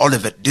from the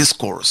Olivet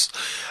Discourse.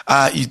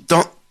 You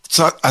don't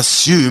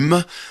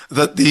assume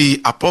that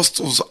the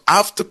apostles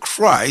after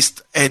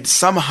Christ had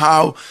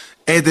somehow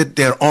added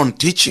their own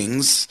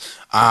teachings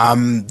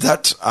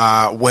that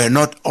were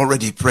not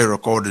already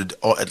pre-recorded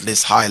or at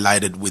least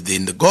highlighted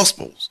within the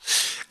Gospels.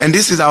 And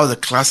this is how the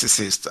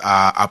classicists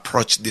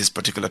approach this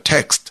particular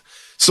text.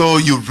 So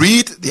you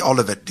read the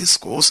Olivet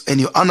Discourse and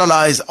you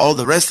analyze all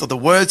the rest of the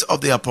words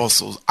of the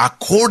apostles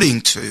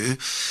according to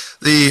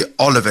the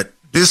Olivet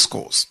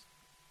Discourse.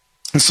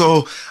 And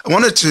so I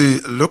wanted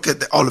to look at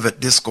the Olivet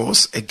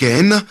Discourse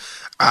again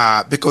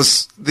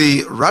because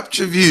the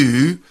rapture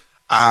view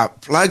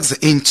plugs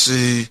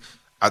into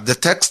the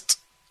text.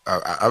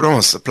 I don't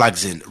want to say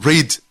plugs in,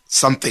 read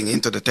something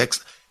into the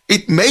text.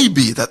 It may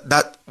be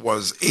that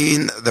was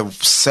in the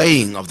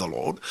saying of the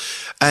Lord,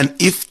 and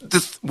if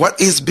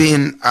what is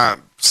being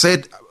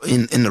said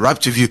in the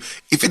rapture view,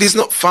 if it is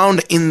not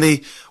found in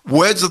the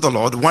words of the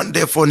Lord, one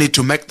therefore need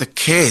to make the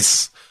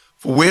case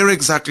for where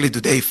exactly do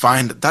they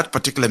find that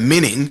particular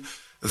meaning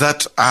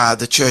that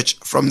the church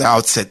from the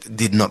outset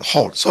did not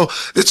hold. So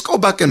let's go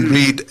back and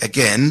read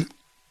again,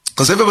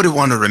 because everybody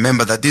want to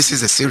remember that this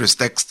is a serious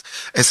text,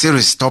 a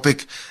serious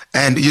topic,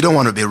 and you don't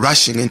want to be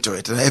rushing into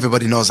it. And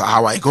everybody knows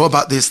how I go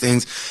about these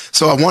things.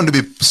 So I want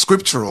to be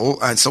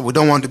scriptural, and so we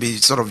don't want to be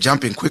sort of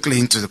jumping quickly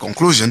into the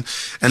conclusion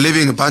and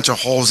leaving a bunch of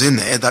holes in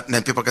there that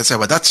then people can say,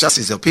 well, that's just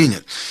his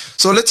opinion.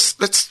 So let's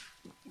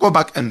go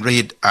back and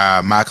read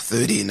Mark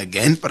 13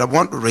 again, but I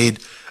want to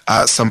read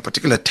some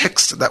particular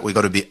text that we're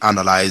going to be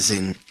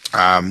analyzing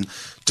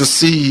to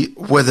see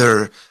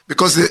whether,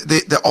 because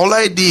the whole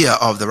idea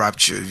of the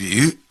rapture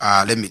view,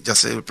 let me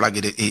just plug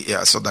it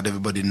in so that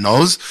everybody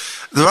knows.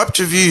 The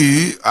rapture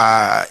view,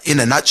 in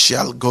a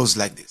nutshell, goes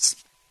like this.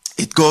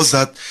 It goes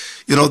that,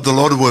 the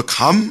Lord will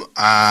come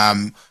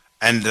and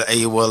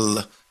He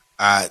will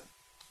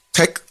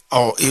take,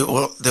 or He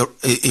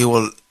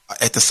will,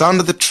 at the sound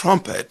of the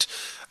trumpet,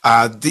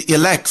 the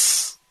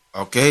elects,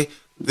 okay,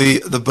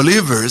 the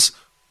believers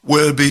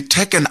will be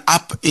taken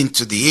up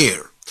into the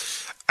air,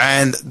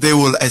 and they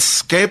will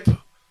escape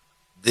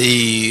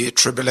the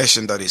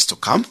tribulation that is to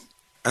come.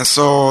 And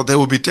so they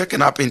will be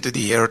taken up into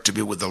the air to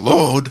be with the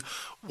Lord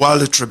while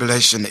the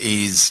tribulation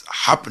is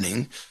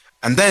happening.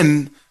 And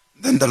then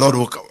the Lord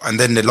will, and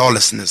then the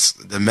lawlessness,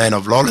 the man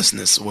of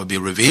lawlessness will be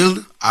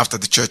revealed after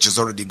the church is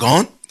already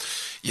gone.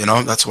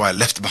 That's why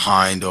left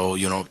behind or,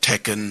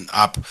 taken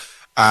up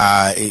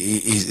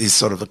is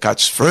sort of a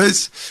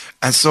catchphrase.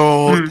 And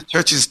so the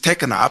church is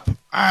taken up.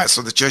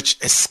 So the church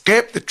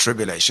escaped the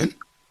tribulation.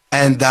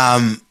 And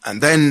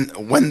then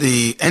when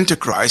the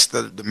Antichrist,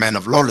 the man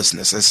of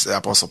lawlessness, as the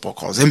Apostle Paul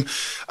calls him,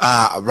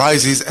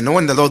 rises, and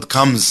when the Lord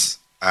comes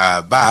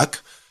back,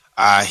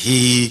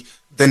 he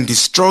then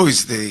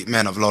destroys the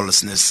man of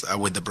lawlessness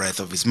with the breath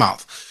of his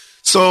mouth.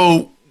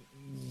 So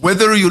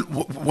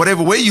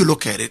whatever way you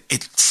look at it,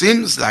 it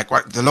seems like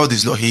the Lord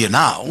is not here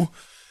now.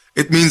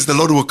 It means the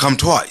Lord will come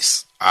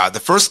twice.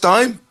 The first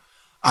time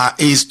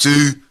is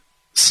to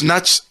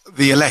snatch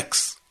the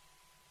elect,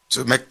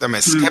 to make them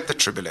escape the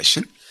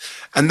tribulation.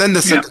 And then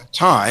the second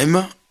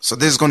time, so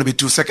there's going to be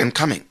two second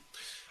coming.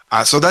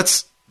 So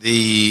that's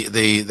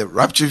the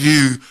rapture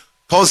view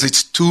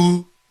posits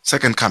two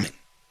second coming.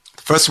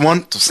 The first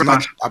one to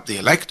snatch up the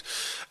elect,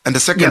 and the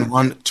second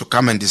one to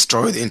come and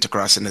destroy the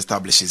Antichrist and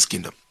establish his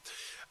kingdom.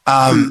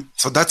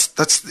 So that's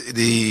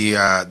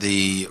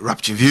the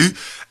rapture view,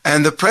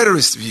 and the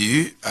preterist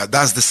view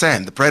does the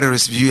same. The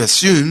preterist view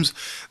assumes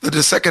that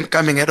the second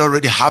coming had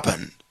already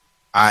happened.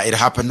 It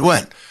happened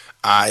when?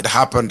 It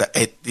happened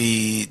at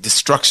the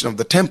destruction of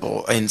the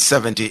temple in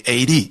 70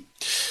 AD.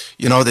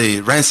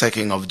 The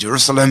ransacking of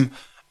Jerusalem,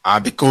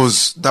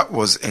 because that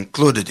was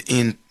included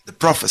in the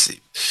prophecy.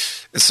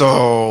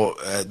 So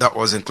that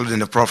was included in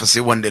the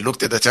prophecy when they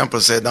looked at the temple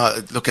and said,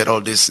 "No, look at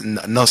all this,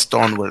 no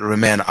stone will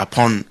remain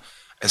upon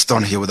a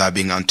stone here without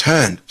being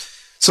unturned."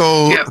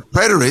 So the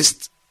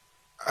preterists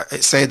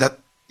say that,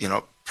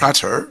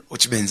 prater,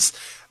 which means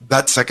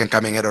that second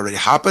coming had already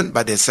happened,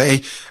 but they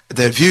say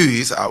their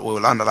view is,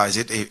 we'll analyze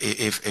it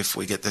if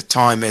we get the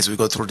time as we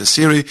go through the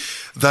series,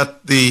 that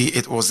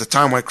it was the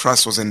time where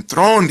Christ was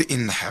enthroned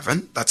in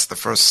heaven. That's the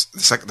first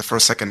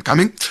second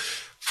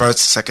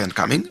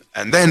coming,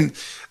 and then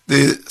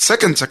the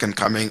second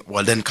coming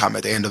will then come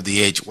at the end of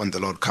the age when the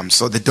Lord comes.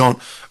 So they don't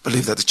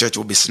believe that the church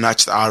will be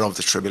snatched out of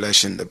the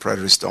tribulation. The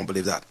preterists don't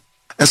believe that.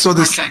 And so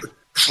this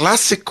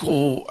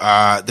classical,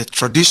 the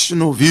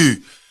traditional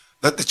view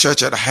that the church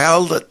had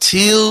held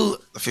till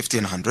the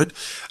 1500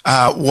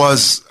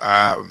 was,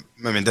 I'm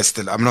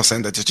not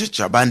saying that the church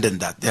abandoned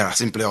that. There are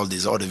simply all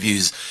these other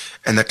views,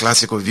 and the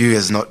classical view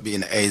has not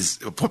been as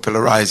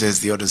popularized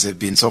as the others have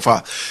been so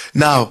far.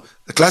 Now,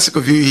 the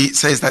classical view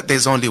says that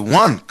there's only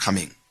one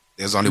coming.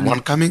 There's only one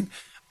coming,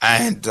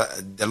 and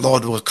the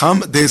Lord will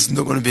come. There's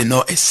not going to be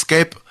no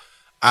escape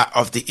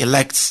of the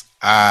elects,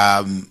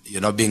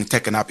 being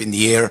taken up in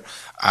the air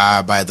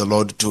by the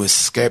Lord to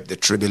escape the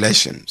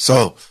tribulation.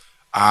 So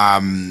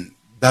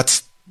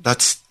that's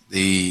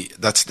the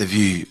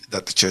view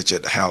that the church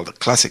had held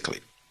classically.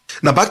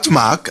 Now back to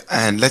Mark,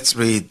 and let's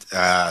read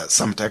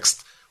some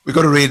text. We're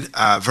going to read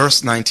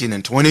verse 19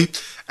 and 20,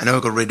 and then we're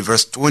going to read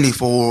verse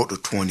 24 to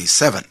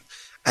 27.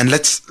 And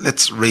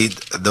let's read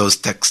those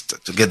texts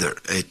together.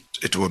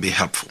 It will be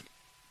helpful.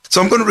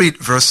 So I'm going to read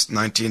verse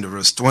 19 to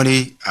verse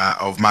 20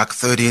 of Mark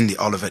 13, the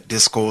Olivet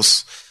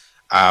Discourse.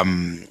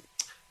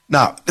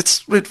 Now,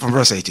 let's read from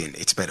verse 18.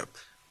 It's better.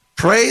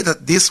 Pray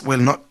that this will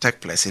not take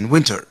place in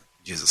winter,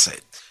 Jesus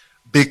said,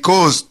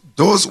 because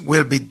those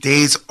will be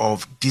days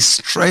of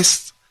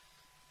distress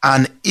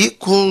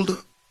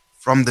unequaled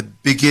from the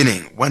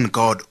beginning when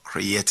God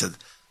created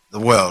the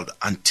world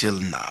until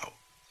now,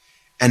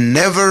 and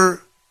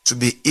never to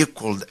be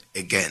equaled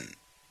again.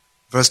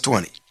 Verse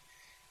 20.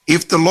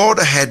 If the Lord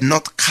had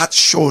not cut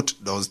short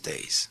those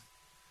days,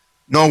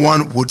 no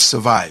one would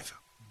survive.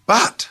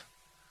 But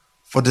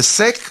for the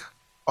sake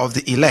of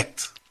the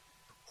elect,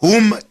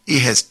 whom he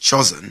has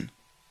chosen,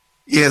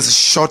 he has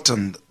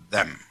shortened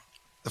them.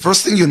 The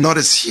first thing you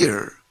notice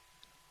here,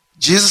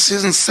 Jesus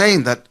isn't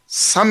saying that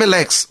some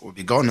elects will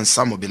be gone and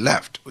some will be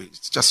left.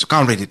 It's just, you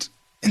can't read it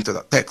into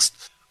that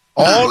text.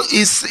 All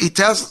he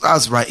tells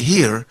us right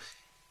here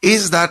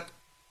is that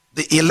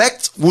the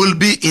elect will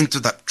be into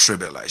that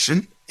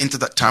tribulation, into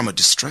that time of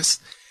distress.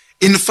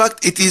 In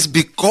fact, it is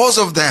because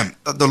of them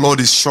that the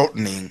Lord is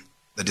shortening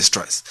the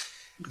distress.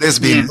 There's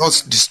been no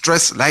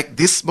distress like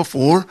this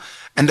before,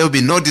 and there will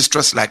be no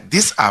distress like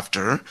this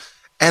after.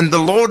 And the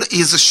Lord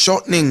is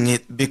shortening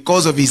it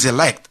because of his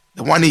elect,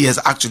 the one he has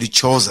actually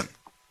chosen.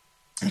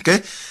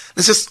 Okay?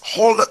 Let's just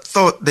hold that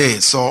thought there.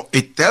 So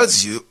it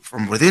tells you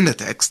from within the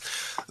text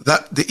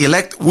that the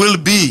elect will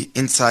be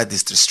inside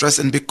this distress,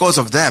 and because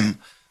of them,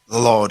 the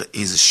Lord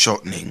is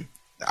shortening.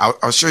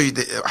 I'll show you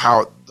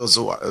how those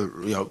who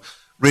are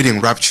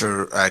reading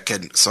Rapture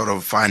can sort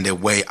of find a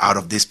way out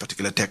of this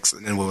particular text,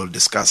 and then we will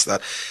discuss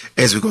that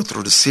as we go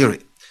through the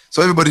series.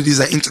 So everybody, these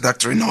are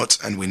introductory notes,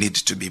 and we need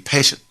to be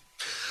patient.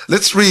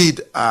 Let's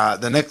read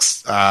the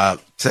next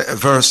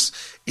verse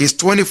is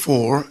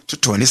 24 to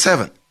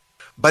 27.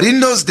 But in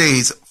those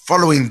days,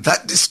 following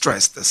that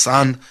distress, the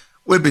sun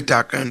will be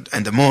darkened,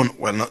 and the moon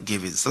will not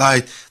give its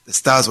light. The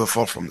stars will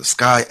fall from the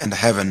sky, and the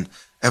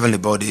heavenly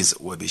bodies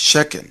will be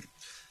shaken.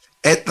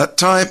 At that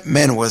time,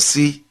 men will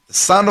see the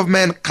Son of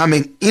Man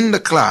coming in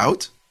the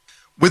cloud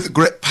with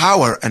great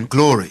power and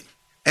glory.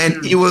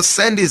 And he will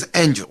send his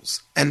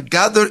angels and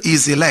gather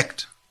his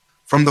elect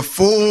from the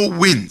four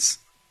winds,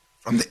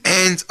 from the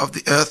ends of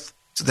the earth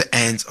to the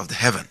ends of the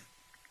heaven.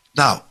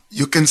 Now,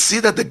 you can see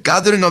that the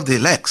gathering of the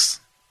elects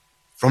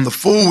from the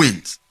four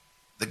winds,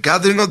 the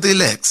gathering of the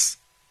elects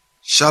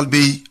shall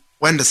be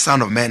when the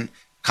Son of Man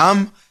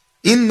come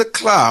in the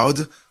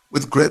cloud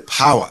with great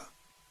power.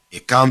 He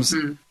comes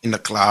in the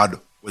cloud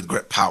with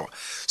great power.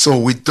 So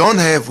we don't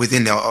have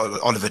within the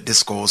Olivet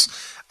Discourse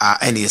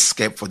any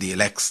escape for the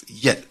elects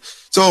yet.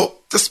 So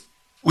just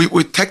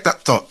we take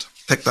that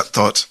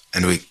thought,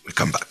 and we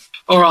come back.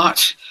 All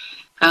right.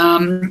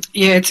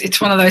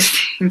 It's one of those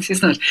things,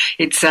 isn't it?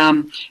 It's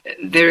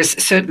there is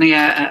certainly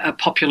a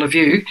popular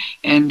view,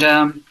 and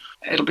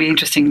it'll be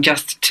interesting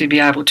just to be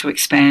able to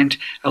expand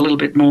a little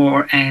bit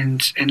more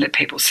and let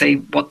people see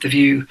what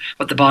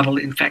the Bible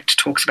in fact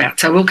talks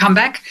about. So we'll come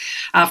back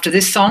after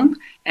this song,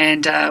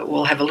 and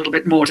we'll have a little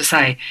bit more to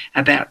say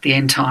about the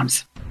end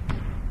times.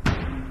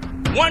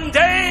 One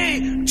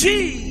day,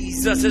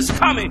 Jesus is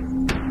coming.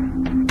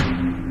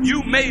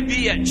 You may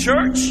be at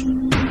church.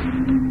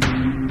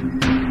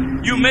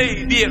 You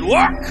may be at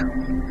work.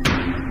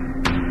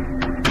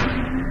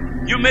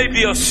 You may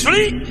be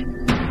asleep.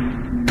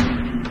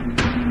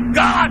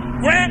 God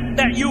grant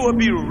that you will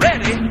be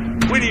ready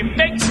when he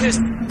makes his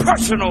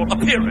personal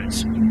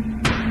appearance.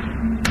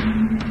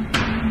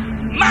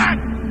 My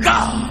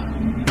God,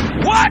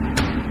 what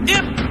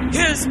if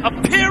his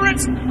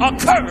appearance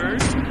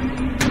occurs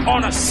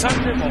on a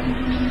Sunday morning?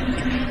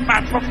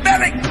 My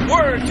prophetic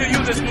word to you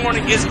this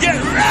morning is get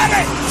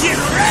ready! Get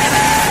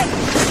ready!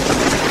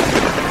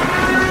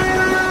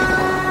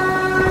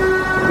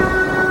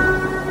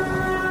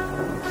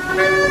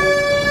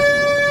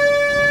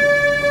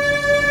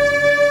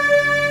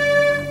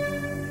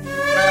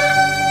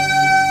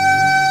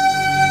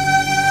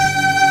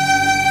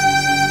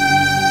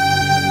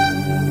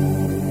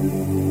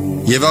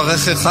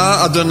 יברכך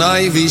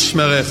אדוני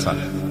וישמרך.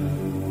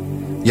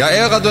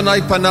 יאר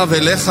אדוני פניו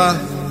אליך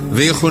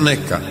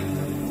ויחונקה.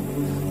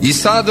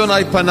 יישא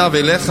אדוני פניו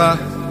אליך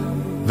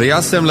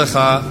וישם לך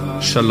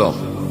שלום.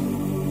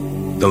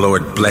 The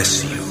Lord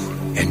bless you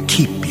and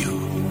keep you.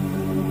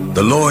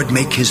 The Lord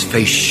make his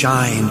face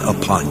shine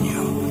upon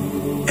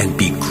you and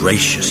be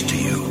gracious to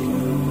you.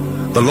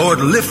 The Lord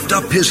lift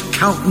up his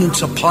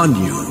countenance upon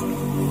you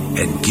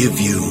and give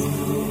you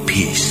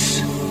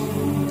peace.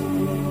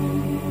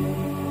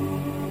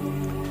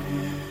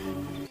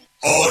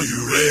 Are you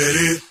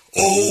ready?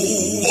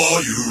 Oh,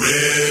 are you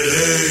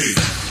ready?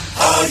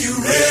 Are you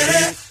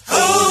ready?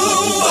 Oh,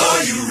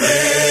 are you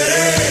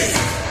ready?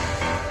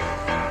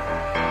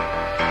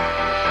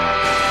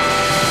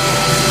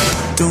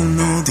 Don't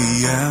know the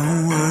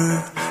hour,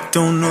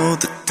 don't know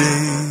the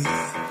day,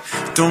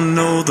 don't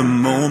know the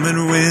moment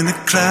when the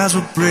clouds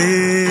will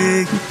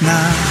break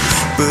now,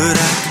 but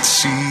I could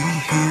see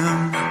him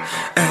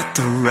at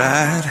the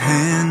right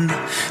hand,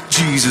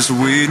 Jesus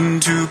waiting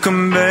to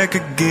come back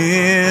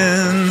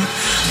again.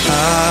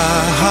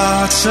 Our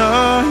hearts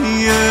are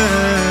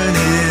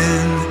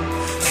yearning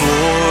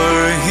for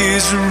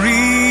his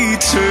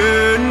returning.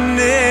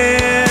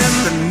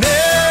 The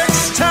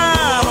next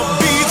time will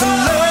be the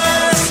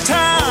last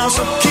time,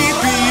 so keep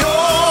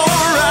your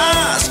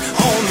eyes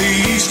on the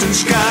eastern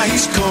sky.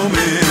 He's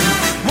coming.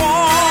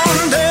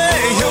 One day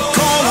he'll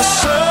call us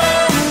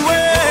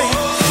someway.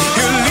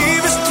 He'll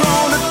leave his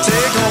throne to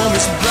take home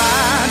his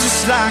bride,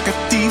 just like a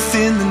thief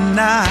in the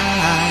night.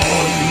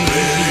 Are you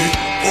ready?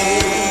 Oh,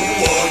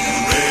 are you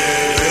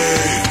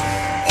ready?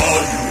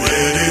 Are you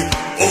ready?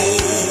 Oh,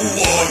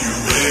 are you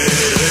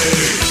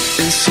ready?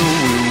 And so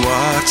we're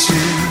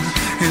watching,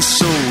 and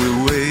so we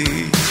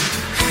wait,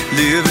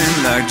 living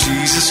like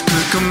Jesus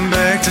could come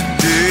back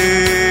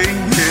today.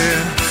 Yeah.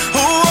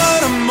 Oh,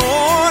 what a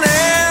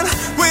morning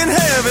when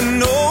heaven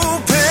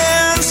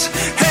opens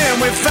and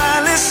we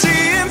finally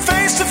see him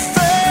face to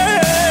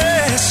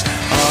face.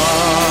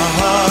 Our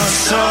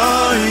hearts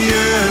are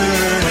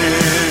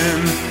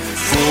yearning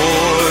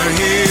for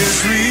his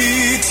returning.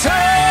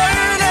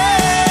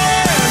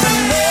 The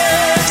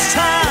next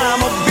time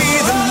will be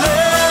the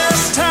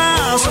last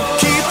time, so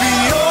keep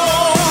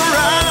your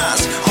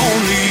eyes on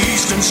the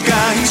eastern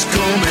sky. He's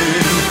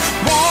coming.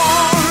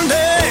 One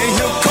day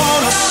he'll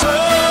call us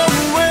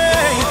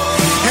someway.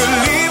 He'll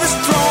leave his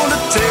throne to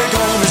take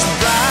home his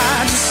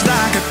bride, just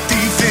like a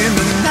thief in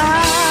the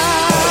night.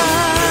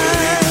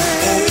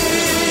 Are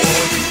you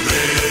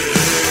ready?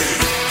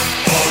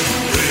 Are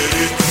you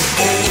ready?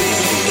 Oh,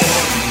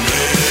 are you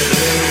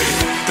ready?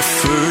 The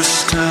first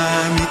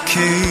time he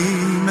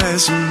came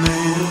as a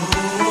man,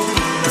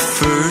 the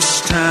first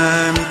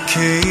time he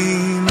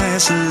came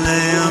as a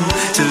lamb,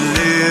 to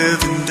live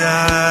and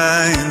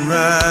die and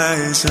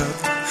rise up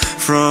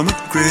from a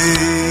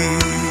grave.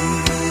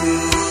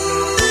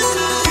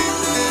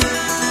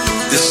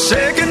 The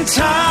second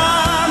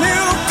time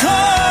he'll come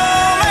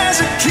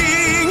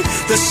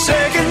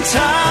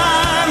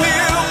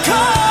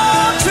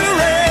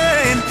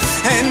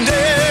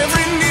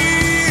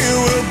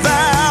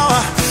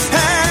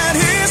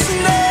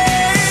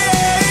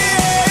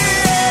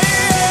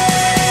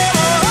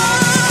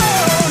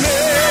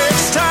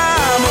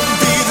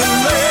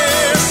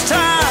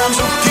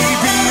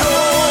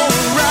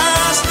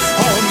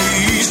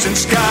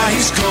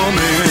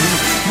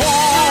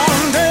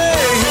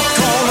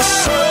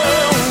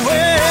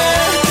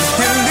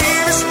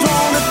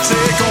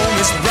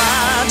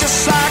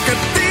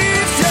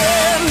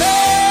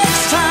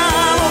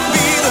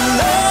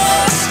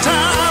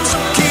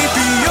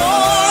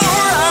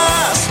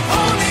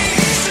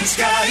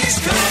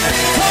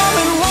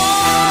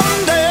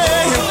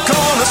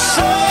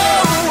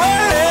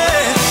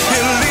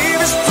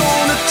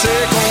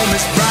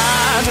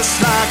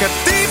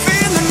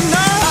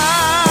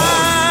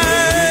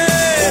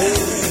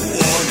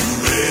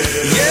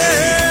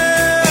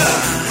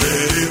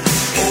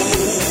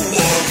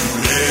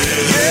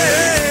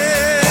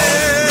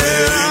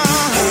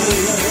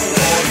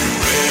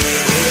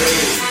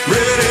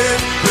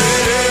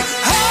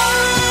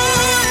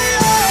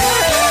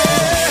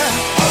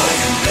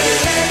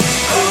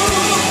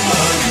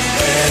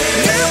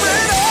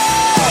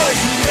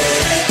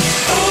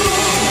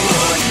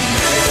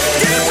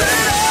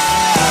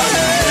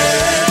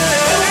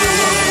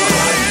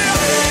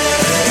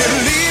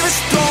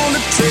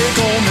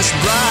was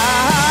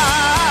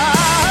blind,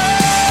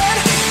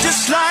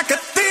 just like a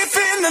thief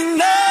in the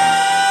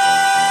night.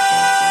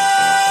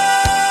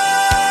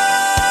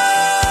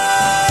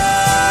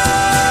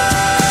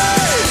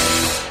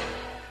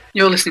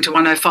 You're listening to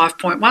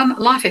 105.1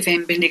 Life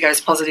FM,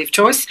 Bendigo's Positive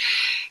Choice,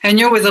 and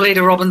you're with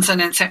Alida Robinson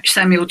and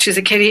Samuel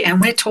Tshisekedi,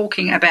 and we're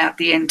talking about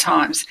the end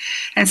times.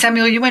 And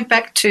Samuel, you went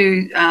back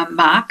to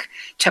Mark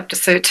chapter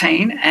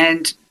 13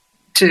 and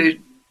to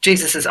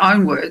Jesus'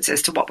 own words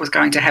as to what was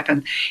going to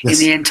happen in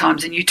the end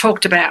times, and you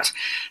talked about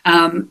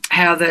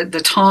how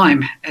the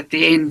time at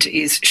the end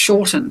is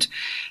shortened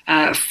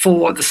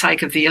for the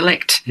sake of the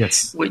elect,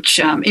 which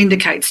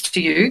indicates to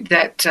you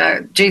that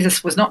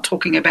Jesus was not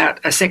talking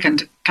about a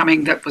second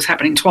coming that was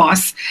happening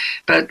twice,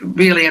 but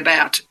really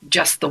about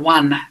just the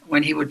one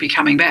when he would be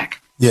coming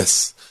back.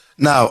 Yes.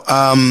 Now,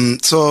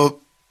 so,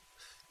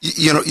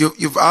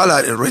 you've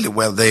highlighted really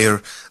well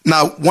there.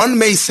 Now, one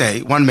may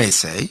say,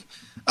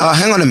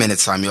 hang on a minute,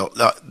 Samuel,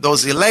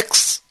 those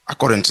elects,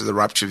 according to the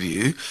rapture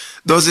view,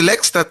 those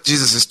elects that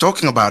Jesus is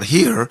talking about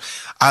here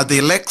are the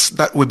elects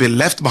that will be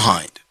left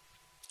behind.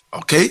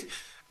 Okay?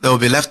 They will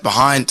be left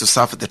behind to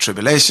suffer the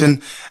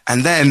tribulation.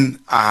 And then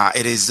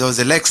it is those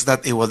elects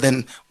that he will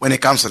then, when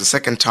it comes to the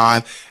second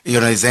time,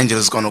 his angel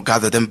is going to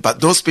gather them.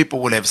 But those people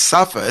will have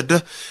suffered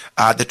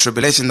the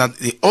tribulation that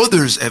the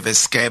others have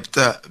escaped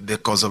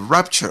because of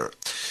rapture.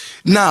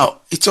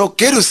 Now, it's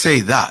okay to say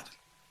that.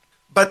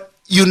 But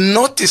you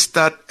notice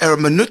that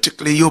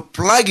hermeneutically, you're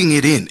plugging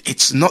it in.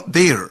 It's not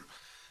there.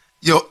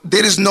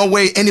 There is no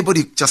way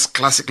anybody just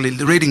classically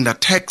reading the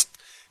text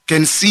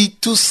can see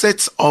two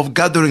sets of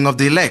gathering of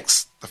the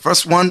elects. The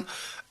first one,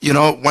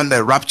 when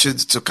they're raptured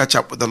to catch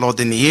up with the Lord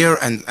in the air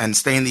and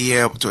stay in the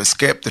air to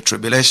escape the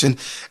tribulation.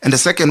 And the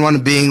second one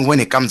being when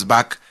he comes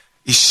back,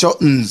 he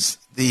shortens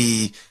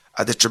the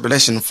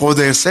tribulation for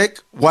their sake.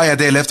 Why are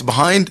they left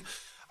behind?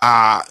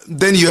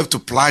 Then you have to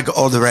plug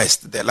all the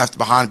rest. They're left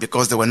behind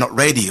because they were not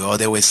ready or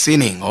they were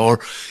sinning or,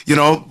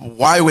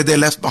 why were they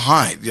left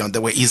behind? They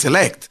were his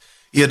elect.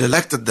 He had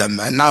elected them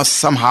and now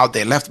somehow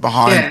they're left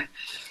behind. Yeah.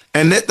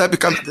 And that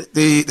becomes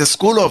the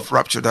school of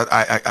rapture that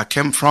I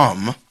came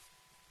from,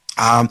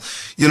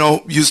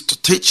 used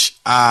to teach,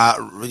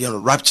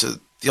 rapture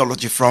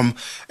theology from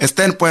a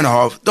standpoint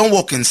of don't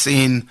walk in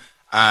sin,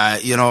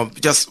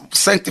 just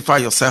sanctify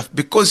yourself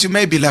because you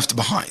may be left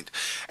behind.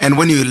 And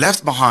when you're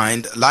left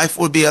behind, life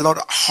will be a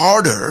lot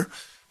harder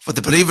for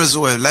the believers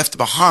who are left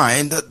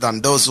behind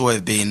than those who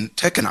have been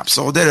taken up.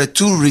 So there are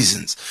two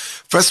reasons.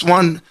 First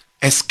one,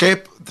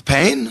 escape the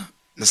pain,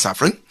 the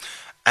suffering.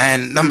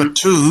 And number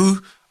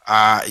two,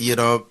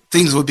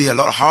 things will be a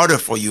lot harder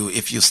for you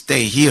if you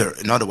stay here.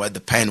 In other words, the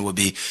pain will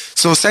be.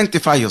 So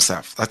sanctify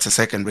yourself. That's the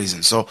second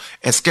reason. So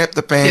escape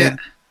the pain. Yeah.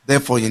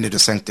 Therefore, you need to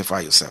sanctify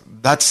yourself.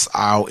 That's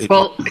how it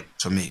works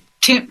to me.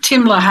 Tim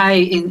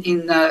LaHaye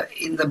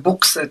in the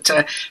books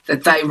that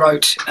they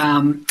wrote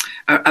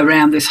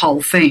around this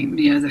whole theme,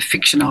 the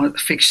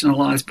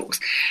fictionalized books.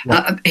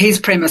 Yeah. His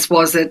premise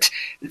was that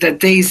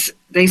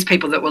these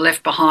people that were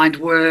left behind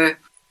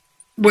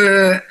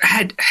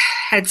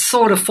had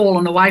sort of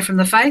fallen away from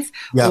the faith,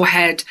 or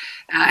had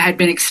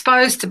been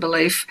exposed to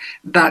belief,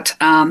 but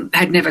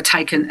had never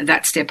taken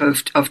that step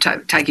of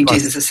taking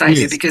Jesus as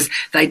Saviour because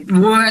they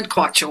weren't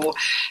quite sure,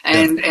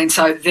 and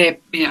so their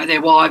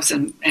wives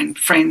and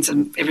friends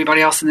and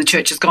everybody else in the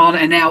church is gone,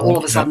 and now all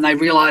of a sudden they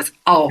realise,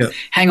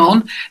 hang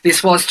on,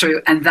 this was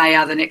true, and they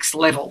are the next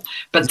level,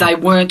 but they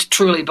weren't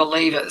truly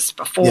believers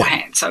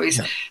beforehand. So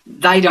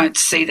they don't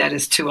see that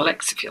as two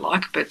elects, if you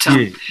like, but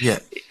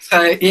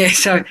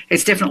So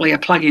it's definitely a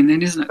plug-in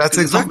then, isn't it? That's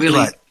exactly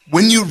right.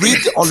 When you read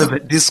the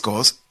Olivet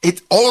Discourse,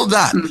 it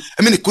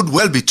could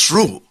well be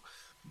true,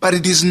 but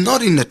it is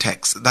not in the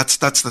text. That's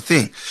the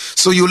thing.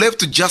 So you'll have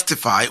to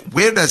justify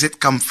where does it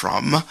come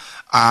from,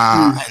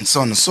 and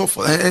so on and so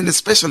forth. And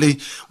especially,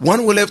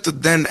 one will have to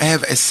then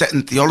have a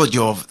certain theology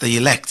of the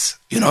elect.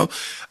 You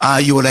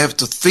will have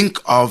to think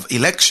of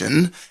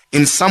election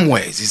in some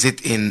ways. Is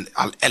it in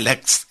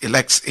elects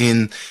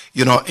in,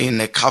 in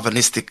a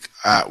Calvinistic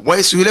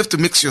way? So you'll have to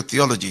mix your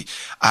theology.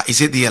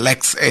 Is it the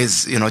elects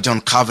as,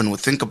 John Calvin would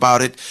think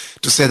about it,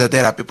 to say that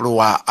there are people who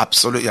are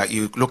absolutely,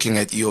 you're looking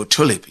at your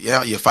tulip,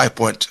 your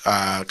 5-point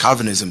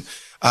Calvinism,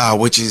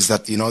 which is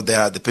that, there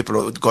are the people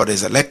who God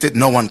has elected.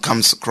 No one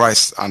comes to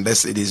Christ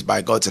unless it is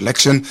by God's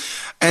election.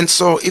 And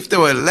so if they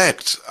were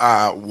elect,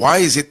 why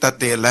is it that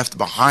they are left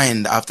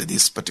behind after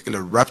this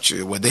particular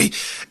rapture? Were they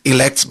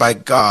elect by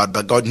God,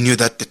 but God knew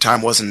that the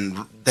time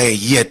wasn't there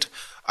yet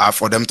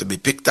for them to be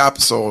picked up?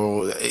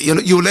 So,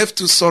 you'll have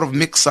to sort of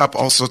mix up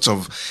all sorts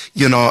of,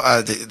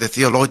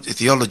 the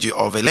theology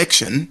of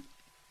election.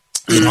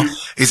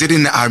 Is it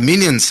in the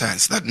Arminian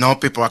sense that no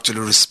people actually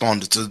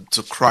respond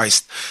to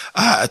Christ,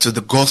 to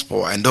the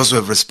gospel, and those who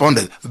have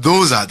responded,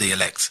 those are the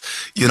elects?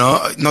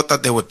 Not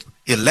that they would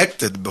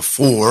elected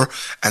before,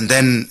 and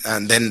then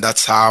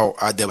that's how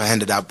they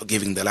ended up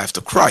giving their life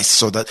to Christ.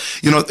 So that,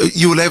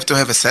 you will have to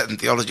have a certain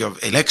theology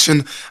of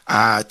election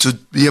to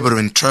be able to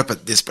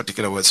interpret this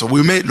particular word. So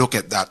we may look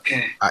at that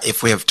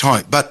if we have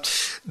time.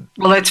 But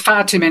well, it's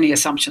far too many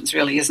assumptions,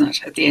 really, isn't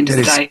it? At the end of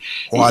the day,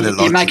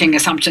 you're making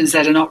assumptions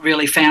that are not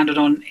really founded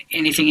on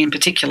anything in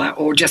particular,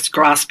 or just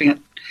grasping at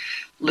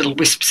little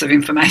wisps of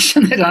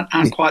information that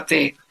aren't quite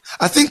there.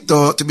 I think,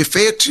 though, to be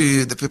fair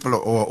to the people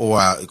who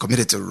are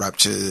committed to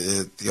rapture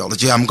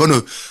theology, I'm going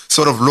to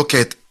sort of look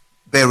at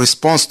their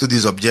response to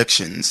these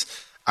objections.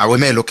 We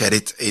may look at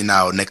it in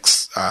our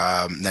next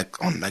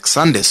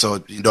Sunday,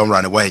 so you don't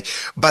run away.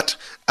 But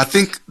I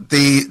think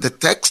the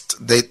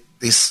text that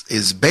this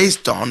is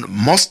based on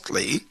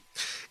mostly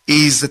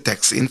is the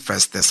text in 1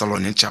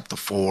 Thessalonians chapter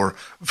 4,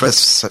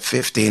 verse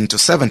 15 to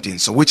 17.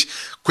 So, which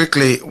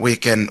quickly we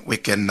can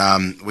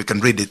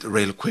read it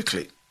real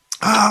quickly.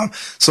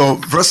 So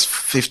verse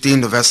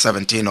 15 to verse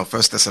 17 of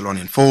 1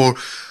 Thessalonians 4,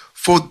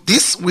 for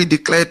this we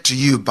declare to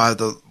you by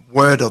the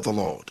word of the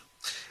Lord,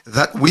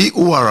 that we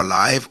who are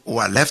alive, who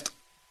are left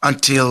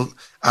until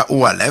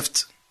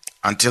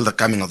the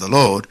coming of the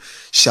Lord,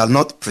 shall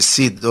not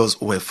precede those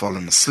who have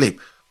fallen asleep.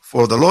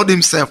 For the Lord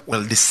himself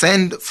will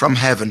descend from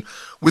heaven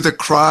with a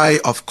cry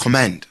of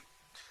command,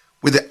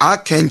 with the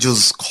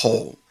archangel's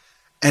call,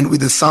 and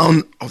with the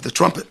sound of the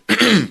trumpet.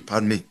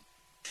 Pardon me.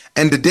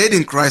 And the dead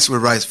in Christ will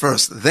rise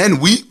first. Then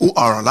we who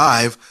are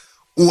alive,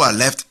 who are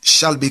left,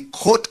 shall be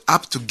caught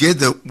up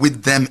together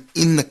with them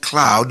in the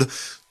cloud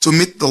to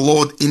meet the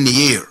Lord in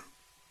the air.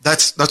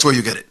 That's where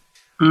you get it.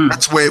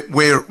 That's where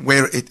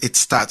it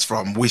starts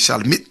from. We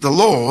shall meet the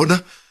Lord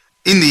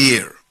in the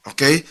air.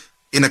 Okay,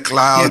 in a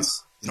cloud.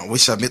 Yes. We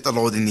shall meet the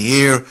Lord in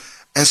the air,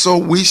 and so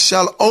we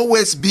shall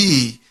always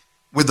be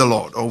with the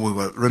Lord, or we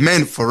will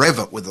remain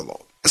forever with the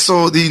Lord.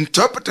 So the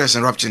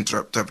rapture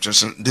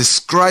interpretation,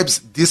 describes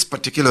this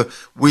particular,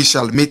 we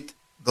shall meet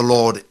the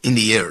Lord in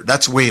the air.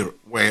 That's where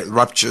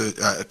rapture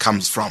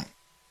comes from.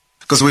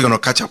 Because we're going to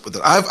catch up with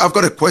it. I've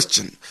got a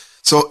question.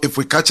 So if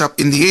we catch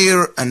up in the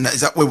air, and is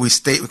that where we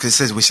stay? Because it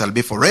says we shall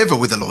be forever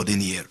with the Lord in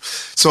the air.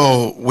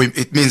 So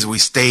it means we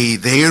stay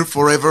there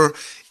forever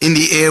in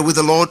the air with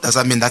the Lord. Does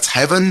that mean that's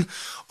heaven?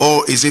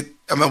 Or is it,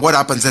 what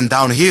happens then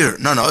down here?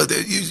 No,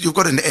 you've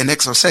got an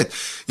extra set.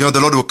 The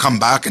Lord will come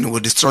back and will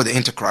destroy the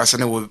Antichrist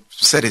and it will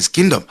set his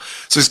kingdom.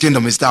 So his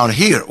kingdom is down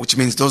here, which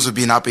means those who've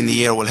been up in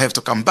the air will have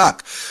to come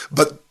back.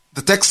 But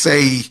the text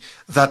say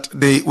that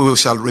we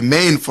shall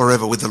remain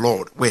forever with the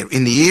Lord. Where?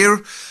 In the air?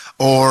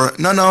 Or,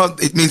 no,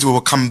 it means we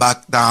will come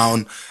back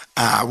down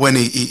when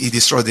he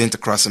destroyed the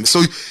Antichrist.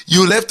 So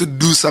you'll have to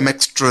do some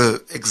extra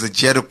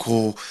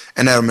exegetical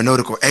and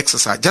hermeneutical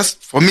exercise.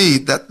 Just for me,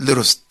 that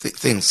little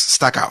thing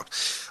stuck out.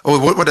 Oh,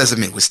 what does it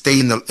mean? We stay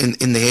in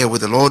the air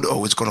with the Lord,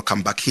 or it's going to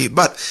come back here?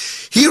 But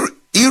here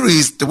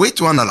is the way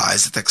to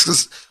analyze the text.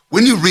 Because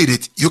when you read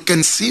it, you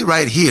can see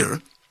right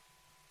here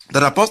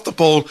that Apostle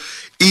Paul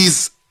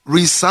is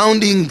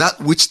resounding that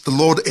which the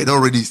Lord had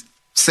already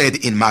said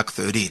in Mark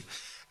 13.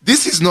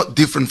 This is not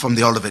different from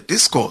the Olivet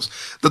Discourse,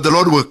 that the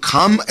Lord will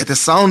come at the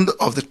sound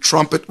of the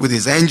trumpet with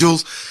his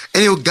angels,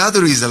 and he'll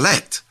gather his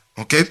elect.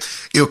 Okay?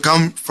 He'll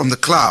come from the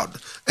cloud.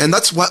 And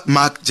that's what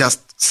Mark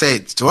just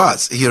said to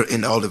us here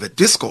in the Olivet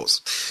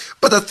Discourse.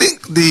 But I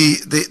think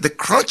the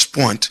crunch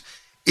point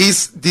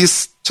is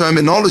this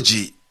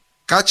terminology,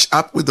 catch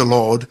up with the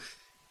Lord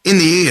in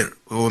the air.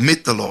 We will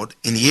meet the Lord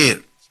in the air.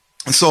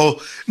 And so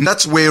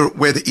that's where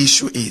the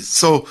issue is.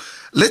 So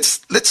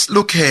let's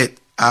look at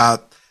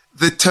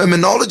the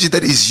terminology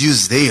that is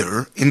used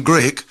there in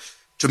Greek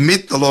to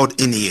meet the Lord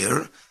in the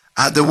air.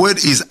 The word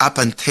is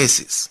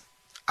apanthesis.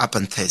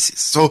 Apanthesis.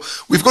 So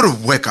we've got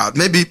to work out.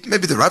 Maybe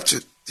the rapture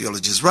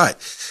theology is right,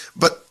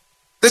 but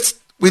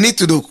we need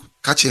to do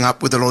catching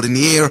up with the Lord in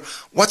the air.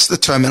 What's the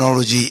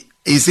terminology?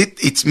 Is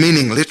its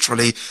meaning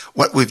literally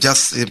what we've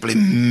just simply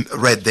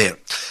read there?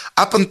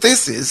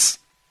 Apanthesis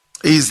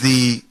is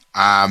the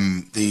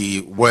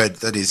word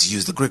that is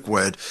used, the Greek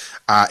word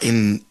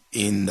in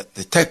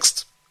the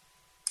text.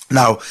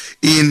 Now,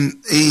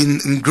 in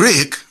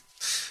Greek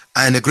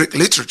and the Greek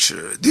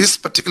literature, this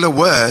particular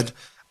word,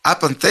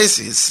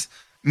 apanthesis,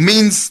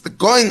 means the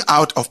going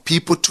out of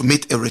people to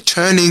meet a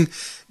returning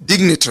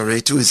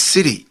dignitary to his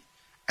city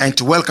and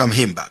to welcome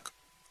him back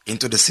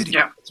into the city.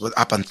 Yeah. That's what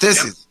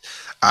apanthesis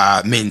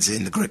means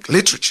in the Greek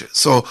literature.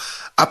 So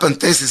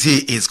apanthesis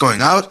here is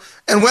going out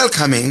and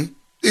welcoming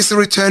this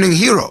returning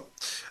hero,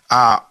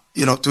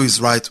 to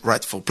his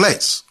rightful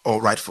place or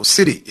rightful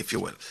city, if you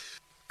will.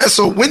 And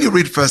so when you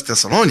read 1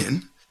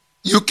 Thessalonians,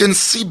 you can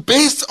see,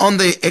 based on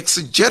the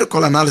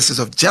exegetical analysis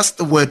of just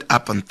the word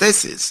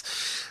apanthesis,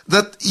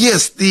 that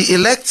yes, the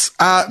elects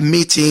are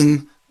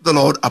meeting the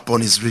Lord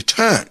upon his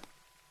return.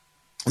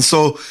 And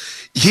so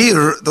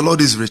here the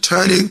Lord is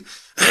returning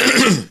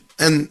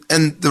and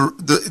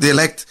the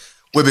elect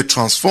will be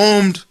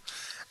transformed,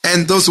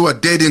 and those who are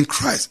dead in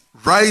Christ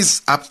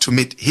rise up to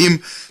meet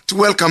him, to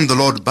welcome the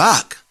Lord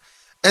back.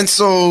 And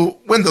so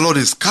when the Lord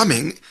is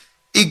coming,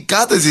 he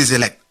gathers his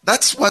elect.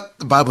 That's what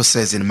the Bible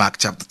says in Mark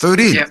chapter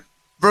 13,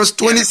 verse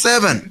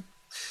 27.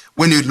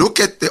 when you look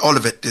at the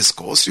Olivet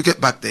Discourse, you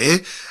get back there,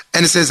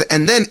 and it says,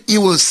 and then he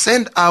will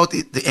send out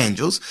the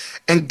angels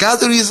and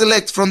gather his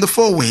elect from the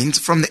four winds,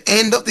 from the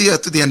end of the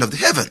earth to the end of the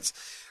heavens.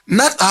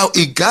 Not how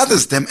he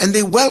gathers them, and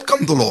they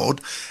welcome the Lord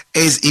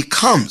as he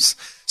comes.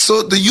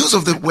 So the use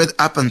of the word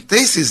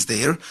apanthesis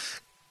there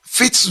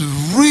fits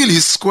really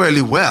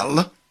squarely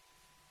well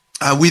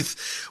with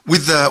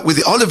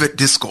the Olivet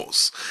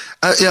Discourse.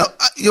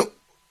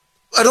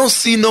 I don't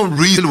see no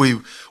reason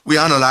we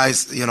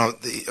analyze the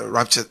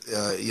rapture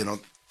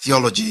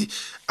theology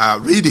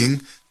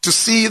reading to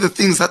see the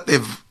things that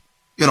they've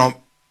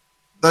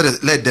that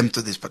has led them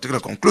to this particular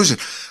conclusion.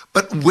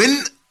 But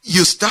when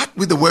you start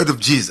with the word of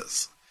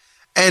Jesus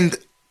and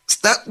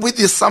start with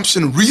the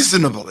assumption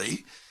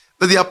reasonably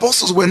that the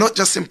apostles were not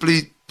just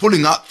simply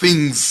pulling out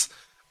things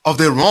of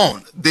their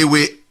own, they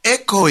were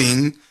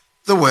echoing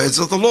the words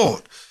of the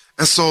Lord.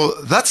 And so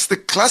that's the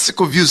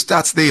classical view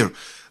starts there.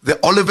 The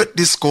Olivet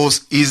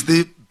Discourse is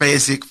the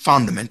basic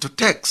fundamental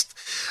text.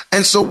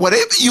 And so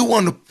whatever you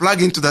want to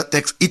plug into that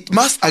text, it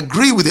must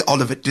agree with the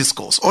Olivet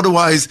Discourse.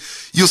 Otherwise,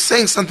 you're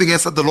saying something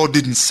else that the Lord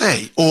didn't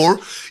say, or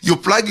you're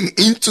plugging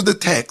into the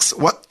text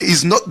what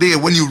is not there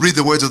when you read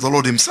the words of the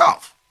Lord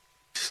himself.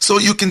 So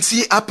you can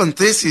see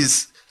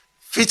apanthesis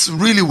fits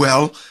really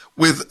well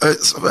with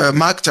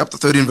Mark chapter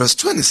 13, verse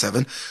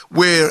 27,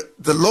 where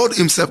the Lord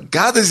himself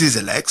gathers his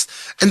elects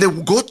and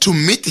they go to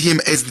meet him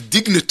as the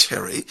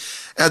dignitary.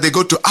 They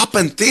go to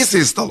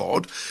apanthesis the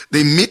Lord.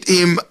 They meet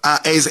him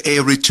as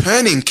a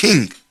returning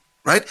king,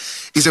 right?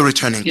 He's a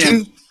returning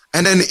king.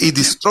 And then he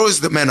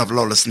destroys the man of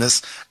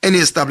lawlessness and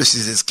he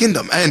establishes his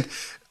kingdom. And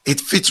it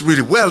fits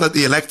really well that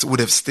the elect would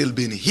have still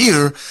been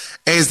here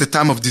as the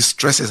time of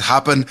distress has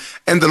happened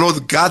and the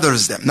Lord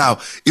gathers them. Now,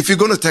 if you're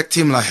going to take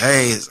him like,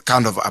 hey,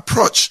 kind of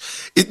approach,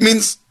 it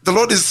means the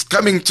Lord is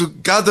coming to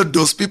gather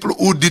those people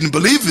who didn't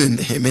believe in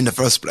him in the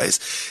first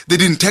place. They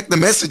didn't take the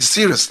message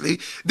seriously.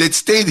 They'd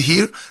stayed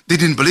here. They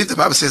didn't believe. The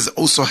Bible says,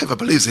 whosoever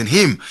believes in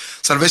him.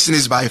 Salvation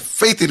is by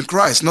faith in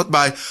Christ, not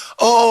by,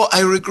 oh, I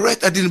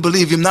regret I didn't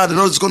believe him. Now the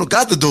Lord is going to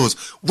gather those.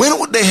 When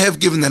would they have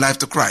given their life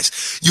to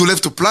Christ? You'll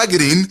have to plug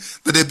it in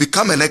that they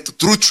become elect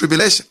through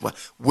tribulation. Well,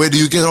 where do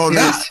you get all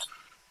that?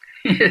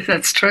 Yes,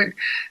 that's true.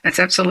 That's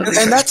absolutely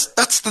true. And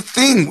that's the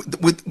thing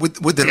with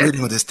the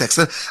reading of this text.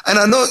 And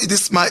I know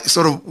this might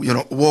sort of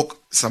walk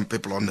some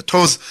people on the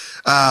toes.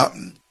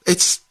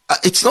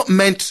 It's not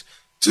meant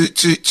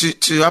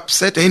to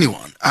upset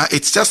anyone.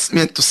 It's just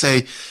meant to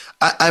say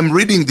I'm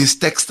reading this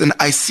text and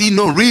I see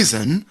no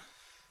reason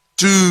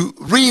to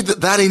read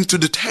that into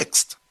the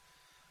text.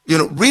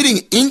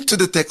 Reading into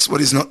the text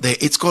what is not there.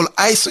 It's called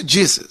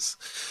eisegesis.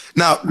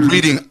 Now,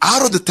 reading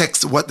out of the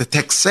text what the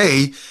text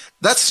say,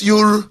 that's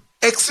your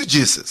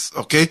exegesis,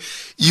 okay?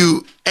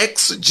 You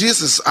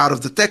exegesis out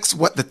of the text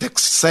what the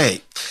text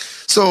say.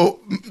 So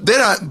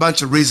there are a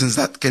bunch of reasons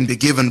that can be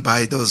given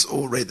by those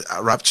who read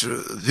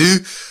rapture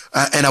view,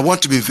 and I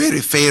want to be very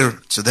fair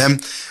to them.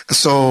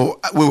 So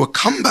we will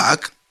come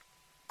back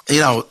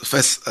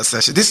first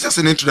session. This is just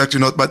an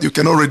introductory note, but you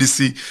can already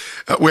see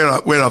where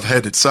I've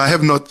headed. So I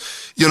have not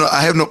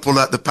pulled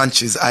out the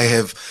punches. I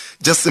have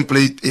just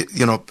simply,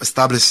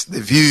 established the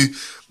view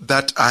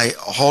that I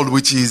hold,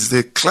 which is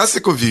the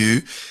classical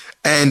view,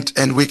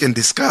 and we can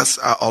discuss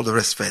all the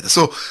rest further.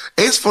 So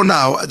as for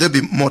now, there'll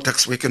be more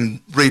text we can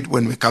read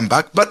when we come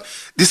back. But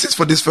this is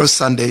for this first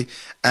Sunday.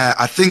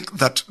 I think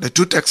that the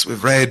two texts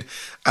we've read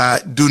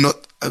do not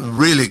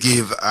really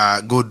give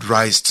good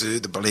rise to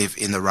the belief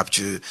in the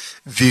rapture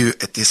view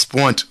at this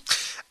point.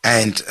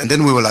 And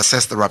then we will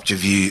assess the rapture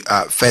view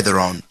further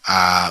on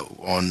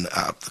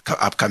the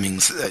upcoming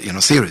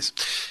series.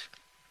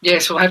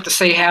 Yes, we'll have to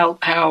see how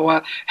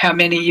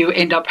many you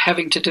end up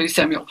having to do,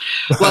 Samuel.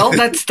 Well,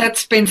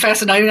 that's been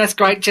fascinating. That's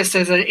great, just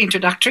as an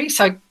introductory.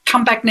 So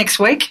come back next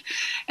week,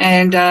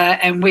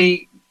 and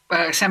we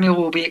Samuel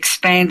will be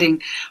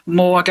expanding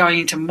more, going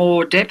into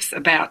more depth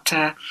about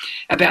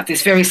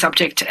this very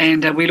subject,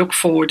 and we look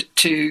forward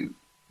to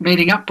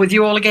meeting up with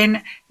you all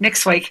again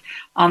next week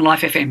on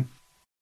Life FM.